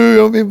det bara,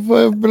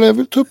 jag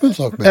vill ta upp en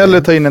sak med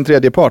eller ta in en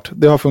tredje part.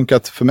 Det har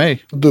funkat för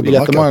mig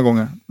jättemånga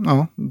gånger.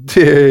 Ja,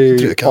 det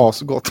är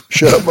asgott.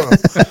 Kör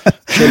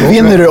bara.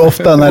 Vinner du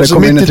ofta när det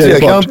kommer in en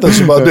tredje part?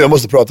 Så bara, jag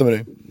måste prata med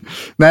dig.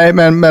 Nej,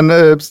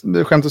 men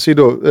skämt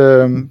åsido,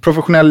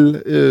 professionell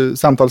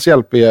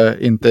samtalshjälp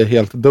är inte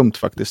helt dumt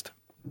faktiskt.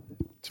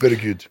 Very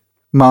good.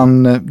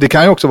 Det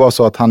kan ju också vara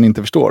så att han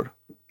inte förstår.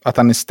 Att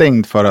han är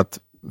stängd för att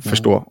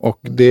förstå. Och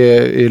det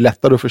är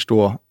lättare att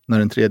förstå när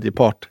en tredje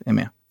part är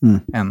med.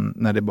 Än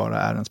när det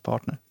bara är ens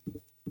partner.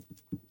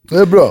 Det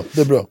är bra.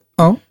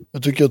 Ja.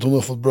 Jag tycker att hon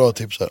har fått bra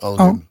tips här.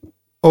 Ja.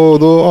 Och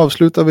då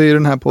avslutar vi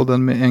den här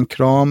podden med en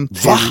kram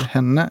till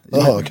henne.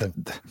 Jaha, okej.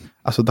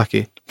 Alltså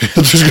Ducky.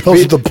 Du ska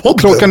avsluta podden.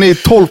 Klockan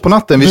är 12 på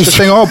natten. Vi ska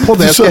stänga av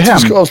podden. Jag ska hem.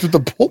 Du ska avsluta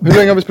podden. Hur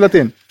länge har vi spelat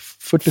in?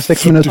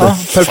 46 minuter.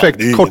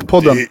 Perfekt.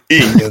 Kortpodden. Det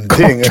är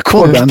ingenting.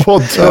 Kortpodden.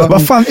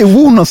 Vad fan är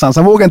Wo någonstans?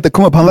 Han vågar inte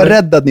komma upp. Han var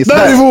rädd att ni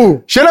Där är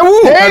Wo! Tjena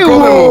Wo! Hej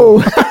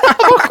Wo!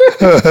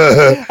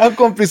 Han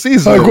kom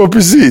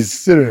precis.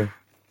 Ser du?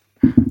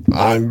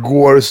 Han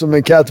går som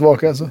en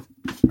catwalk alltså.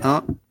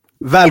 Ja.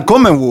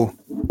 Välkommen Wo.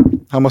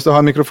 Han måste ha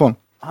en mikrofon.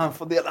 Han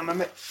får dela med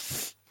mig.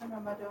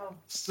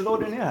 Slå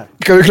dig ner här.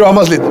 Kan vi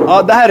kramas lite?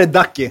 Ja, det här är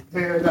Ducky.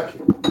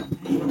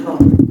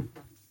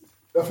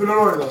 Jag fyller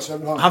år idag, så jag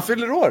vill ha. Han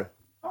fyller år.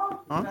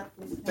 Ja.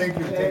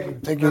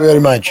 Thank you very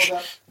much.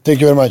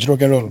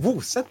 Rock'n'roll.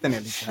 Wo, sätt dig ner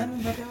lite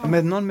här.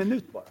 Med någon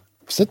minut bara.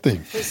 Sätt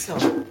dig.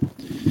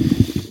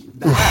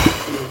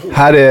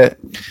 Här är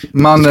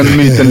mannen,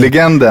 myten,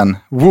 legenden.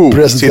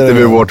 Wo sitter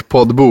vid vårt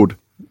poddbord.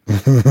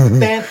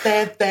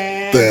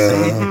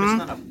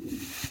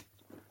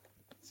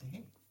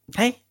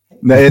 Hej.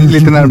 Nej,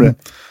 lite närmare.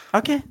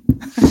 Okej.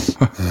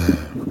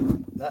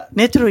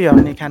 Ni tror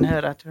jag ni kan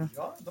höra, tror jag.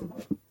 Ja, de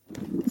hör.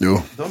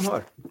 Jo. De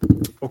hör.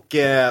 Och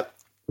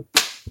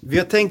vi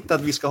har tänkt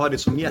att vi ska ha det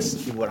som gäst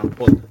i våran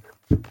podd.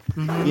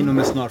 Inom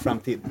en snar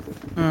framtid.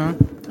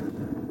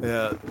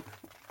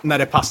 När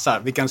det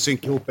passar. Vi kan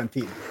synka ihop en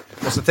tid.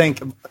 Och så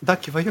tänker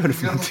Ducky, vad gör du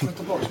för någonting?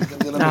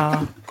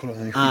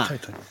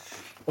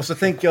 Och så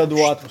tänker jag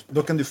då att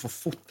då kan du få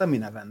fota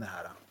mina vänner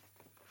här.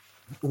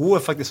 Hon är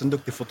faktiskt en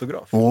duktig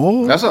fotograf.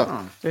 Alltså?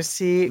 Du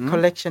ser,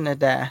 collection är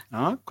där.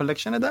 Ja,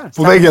 collection är där.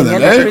 På väggen,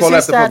 eller? Kolla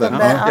efter podden.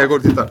 Jag går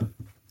och tittar.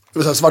 Det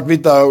är så här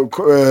svartvita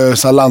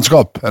så här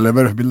landskap, eller vad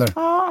är det för bilder?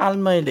 Ja, allt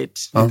möjligt.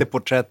 Lite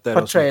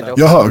porträtter och sånt där.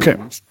 Jaha, okej.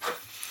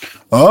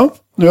 Ja,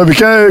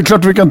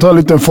 klart vi kan ta en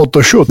liten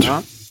photoshoot.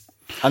 Ja.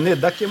 Han är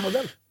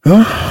Ducky-modell.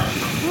 Ja.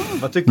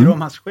 Vad tycker du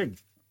om hans skägg?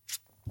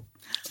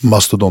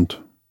 Mastodont.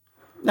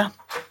 Ja.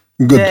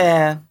 Good.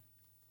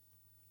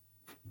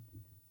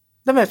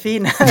 De är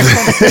fina.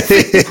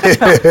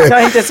 Jag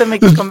har inte så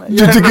mycket...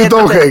 Du tycker inte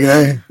om skägg,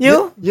 nej?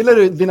 Jo. Gillar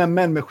du dina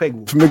män med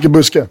skägg? För mycket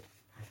buske.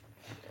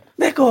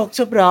 Det går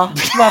också bra.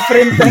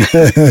 Varför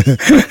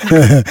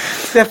inte?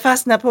 Det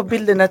fastnar på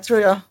bilderna, tror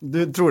jag.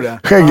 Du tror det?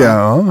 Skägg,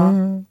 ja.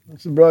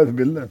 Så bra ut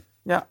bilder.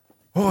 Ja.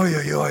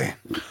 Oj.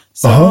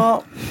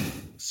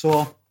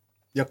 Så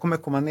jag kommer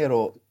komma ner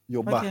och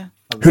jobba. Okay.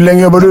 Hur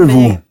länge jobbar du,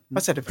 Vo?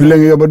 Vad säger du? Hur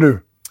länge jobbar du?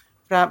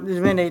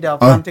 Du menar idag,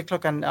 fram till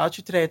klockan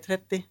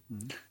 23:30.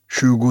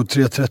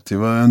 23:30,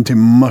 var en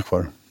timme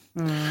kvar.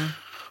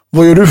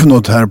 Vad gör du för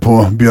något här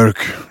på Björk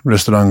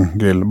restaurang,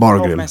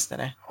 bargrill?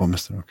 Hovmästare.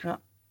 Hovmästare, okej. Ja.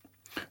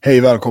 Hej,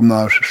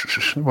 välkomna.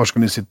 Var ska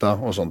ni sitta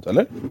och sånt,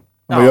 eller?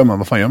 Ja. Vad gör man?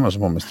 Vad fan gör man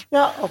som hovmästare?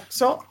 Ja,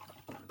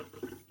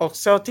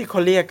 också till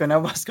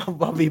kollegorna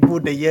vad vi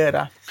borde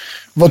göra.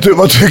 Vad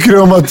tycker du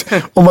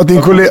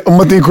om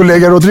att din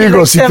kollega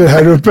Rodrigo sitter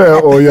här uppe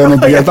och gör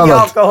något helt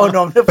annat? Jag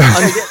honom.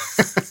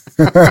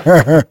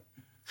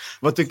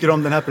 Vad tycker du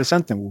om den här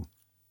presenten, Bo?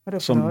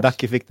 Som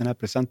Ducky fick den här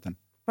presenten.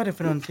 Vad är det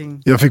för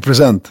någonting? Jag fick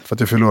present för att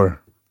jag fyller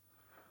år.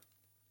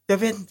 Jag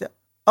vet inte.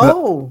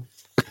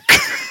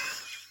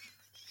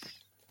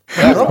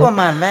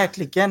 Robberman,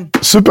 verkligen.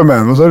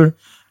 Superman, vad sa du?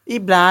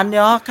 Ibland,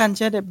 ja,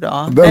 kanske det är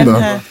bra.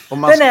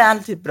 Den är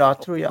alltid bra,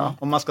 tror jag.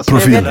 Om man ska jag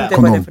vet inte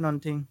vad det är för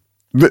någonting.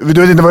 Du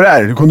vet inte vad det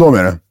är? Kondom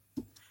är det?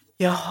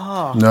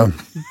 Jaha. Ja.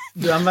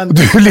 Du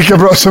är lika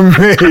bra som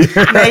mig.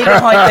 Nej, det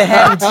har inte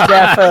hänt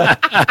därför.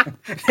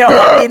 Det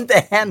har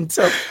inte hänt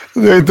så.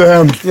 Det har inte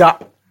hänt. Ja.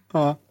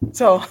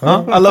 Så.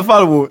 Ja, i alla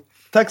fall, Bo.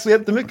 Tack så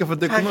jättemycket för att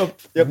du kom upp.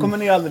 Jag kommer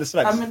ner alldeles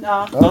strax.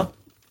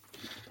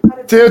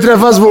 Till att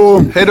träffas,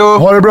 Bo. Hej då.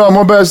 Ha det bra,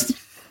 må bäst.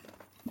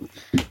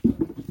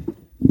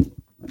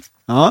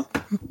 Ja.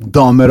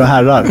 Damer och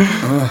herrar.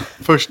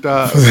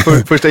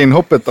 Första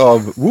inhoppet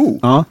av Woo.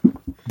 Ja.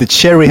 The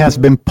cherry has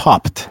been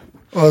popped.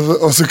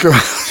 Och så kan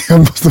jag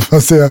måste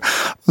bara säga,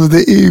 alltså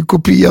det är ju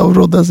kopia av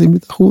Roddas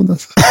imitation.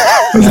 Alltså.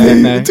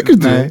 Nej,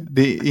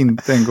 det är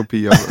inte en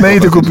kopia. Nej,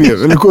 inte kopia.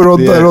 Eller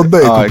Rodda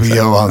är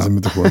kopia av hans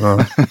imitation.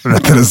 Ja,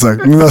 rättare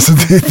sagt. Men alltså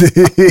det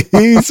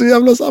är så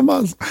jävla samma.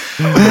 Alltså.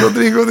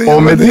 Rodrigo, det är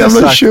och med det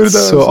jävla sagt tjur där,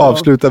 så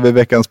avslutar vi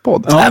veckans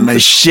podd. Ja. Nej men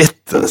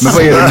shit. Alltså. Men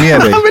vad är det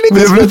med dig? Jag vill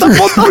inte sluta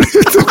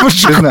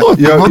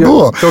podden.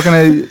 Vadå? Klockan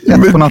är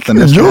 1 på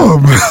natten.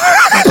 Jobb.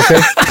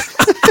 Okej.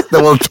 Det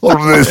var 12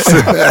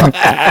 minuter.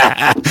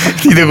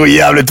 Tiden går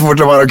jävligt fort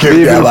att vara kul.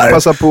 Vi vill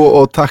passa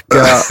på att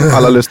tacka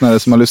alla lyssnare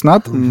som har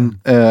lyssnat.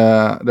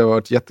 Det har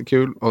varit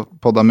jättekul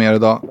att podda med er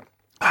idag.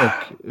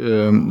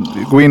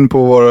 Och gå in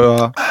på vår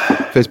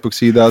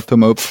Facebook-sida,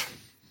 tumma upp.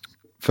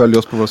 Följ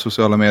oss på våra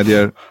sociala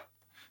medier.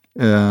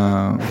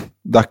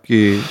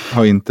 Ducky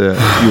har inte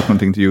gjort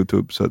någonting till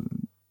YouTube. Så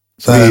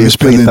vi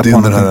spelade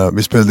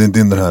inte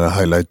in den här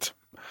highlight.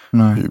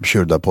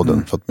 Körda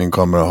podden. För att min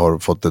kamera har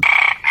fått ett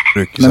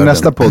ryck. Men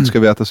nästa podd ska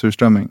vi äta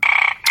surströmming.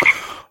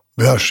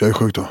 Vi hörs, jag är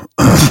sjuk då.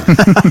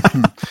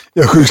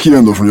 Jag är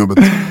sjukskriven då från jobbet.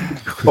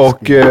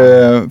 Och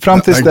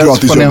fram tills dess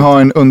får ni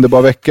ha en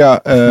underbar vecka.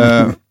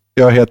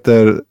 Jag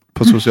heter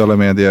på sociala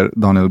medier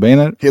Daniel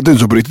Beiner. Heter du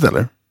inte så på riktigt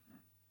eller?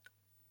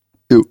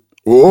 Jo.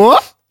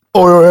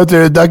 Och jag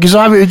heter Ducky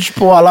Savage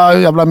på alla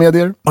jävla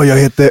medier. Och jag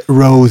heter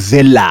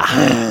Rosilla.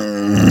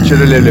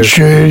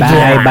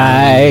 Bye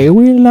bye,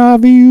 we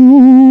love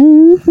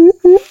you.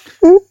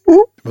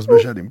 Måste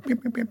börja köra din.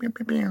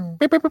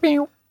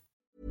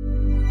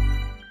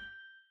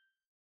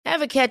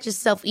 Ever catch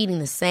yourself eating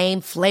the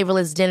same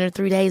flavorless dinner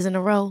 3 days in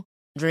a row?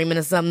 Dreaming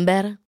of something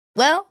better?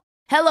 Well,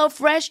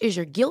 HelloFresh is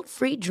your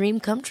guilt-free dream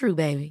come true,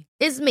 baby.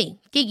 It's me,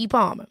 Keke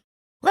Palmer.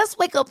 Let's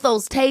wake up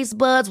those taste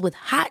buds with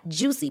hot,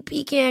 juicy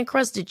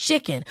pecan-crusted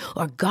chicken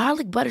or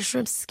garlic butter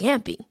shrimp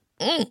scampi.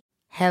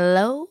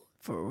 Hello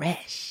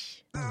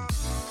Fresh.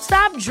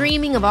 Stop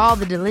dreaming of all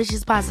the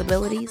delicious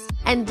possibilities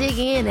and dig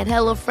in at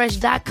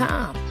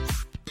HelloFresh.com.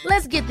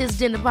 Let's get this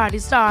dinner party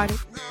started.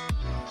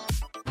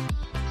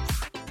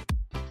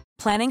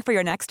 Planning for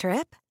your next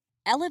trip?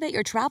 Elevate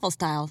your travel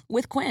style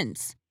with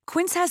Quince.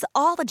 Quince has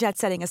all the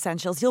jet-setting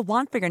essentials you'll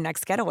want for your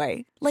next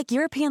getaway, like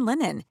European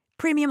linen,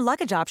 premium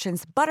luggage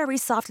options, buttery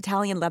soft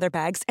Italian leather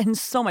bags, and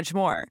so much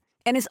more.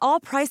 And is all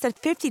priced at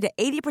 50 to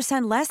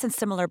 80% less than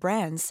similar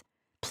brands.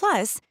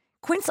 Plus,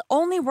 Quince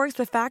only works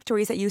with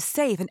factories that use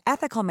safe and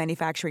ethical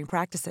manufacturing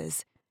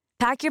practices.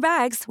 Pack your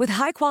bags with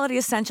high-quality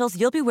essentials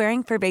you'll be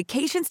wearing for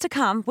vacations to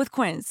come with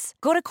Quince.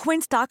 Go to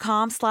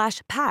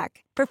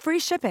quince.com/pack for free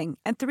shipping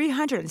and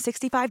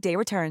 365-day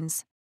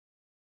returns.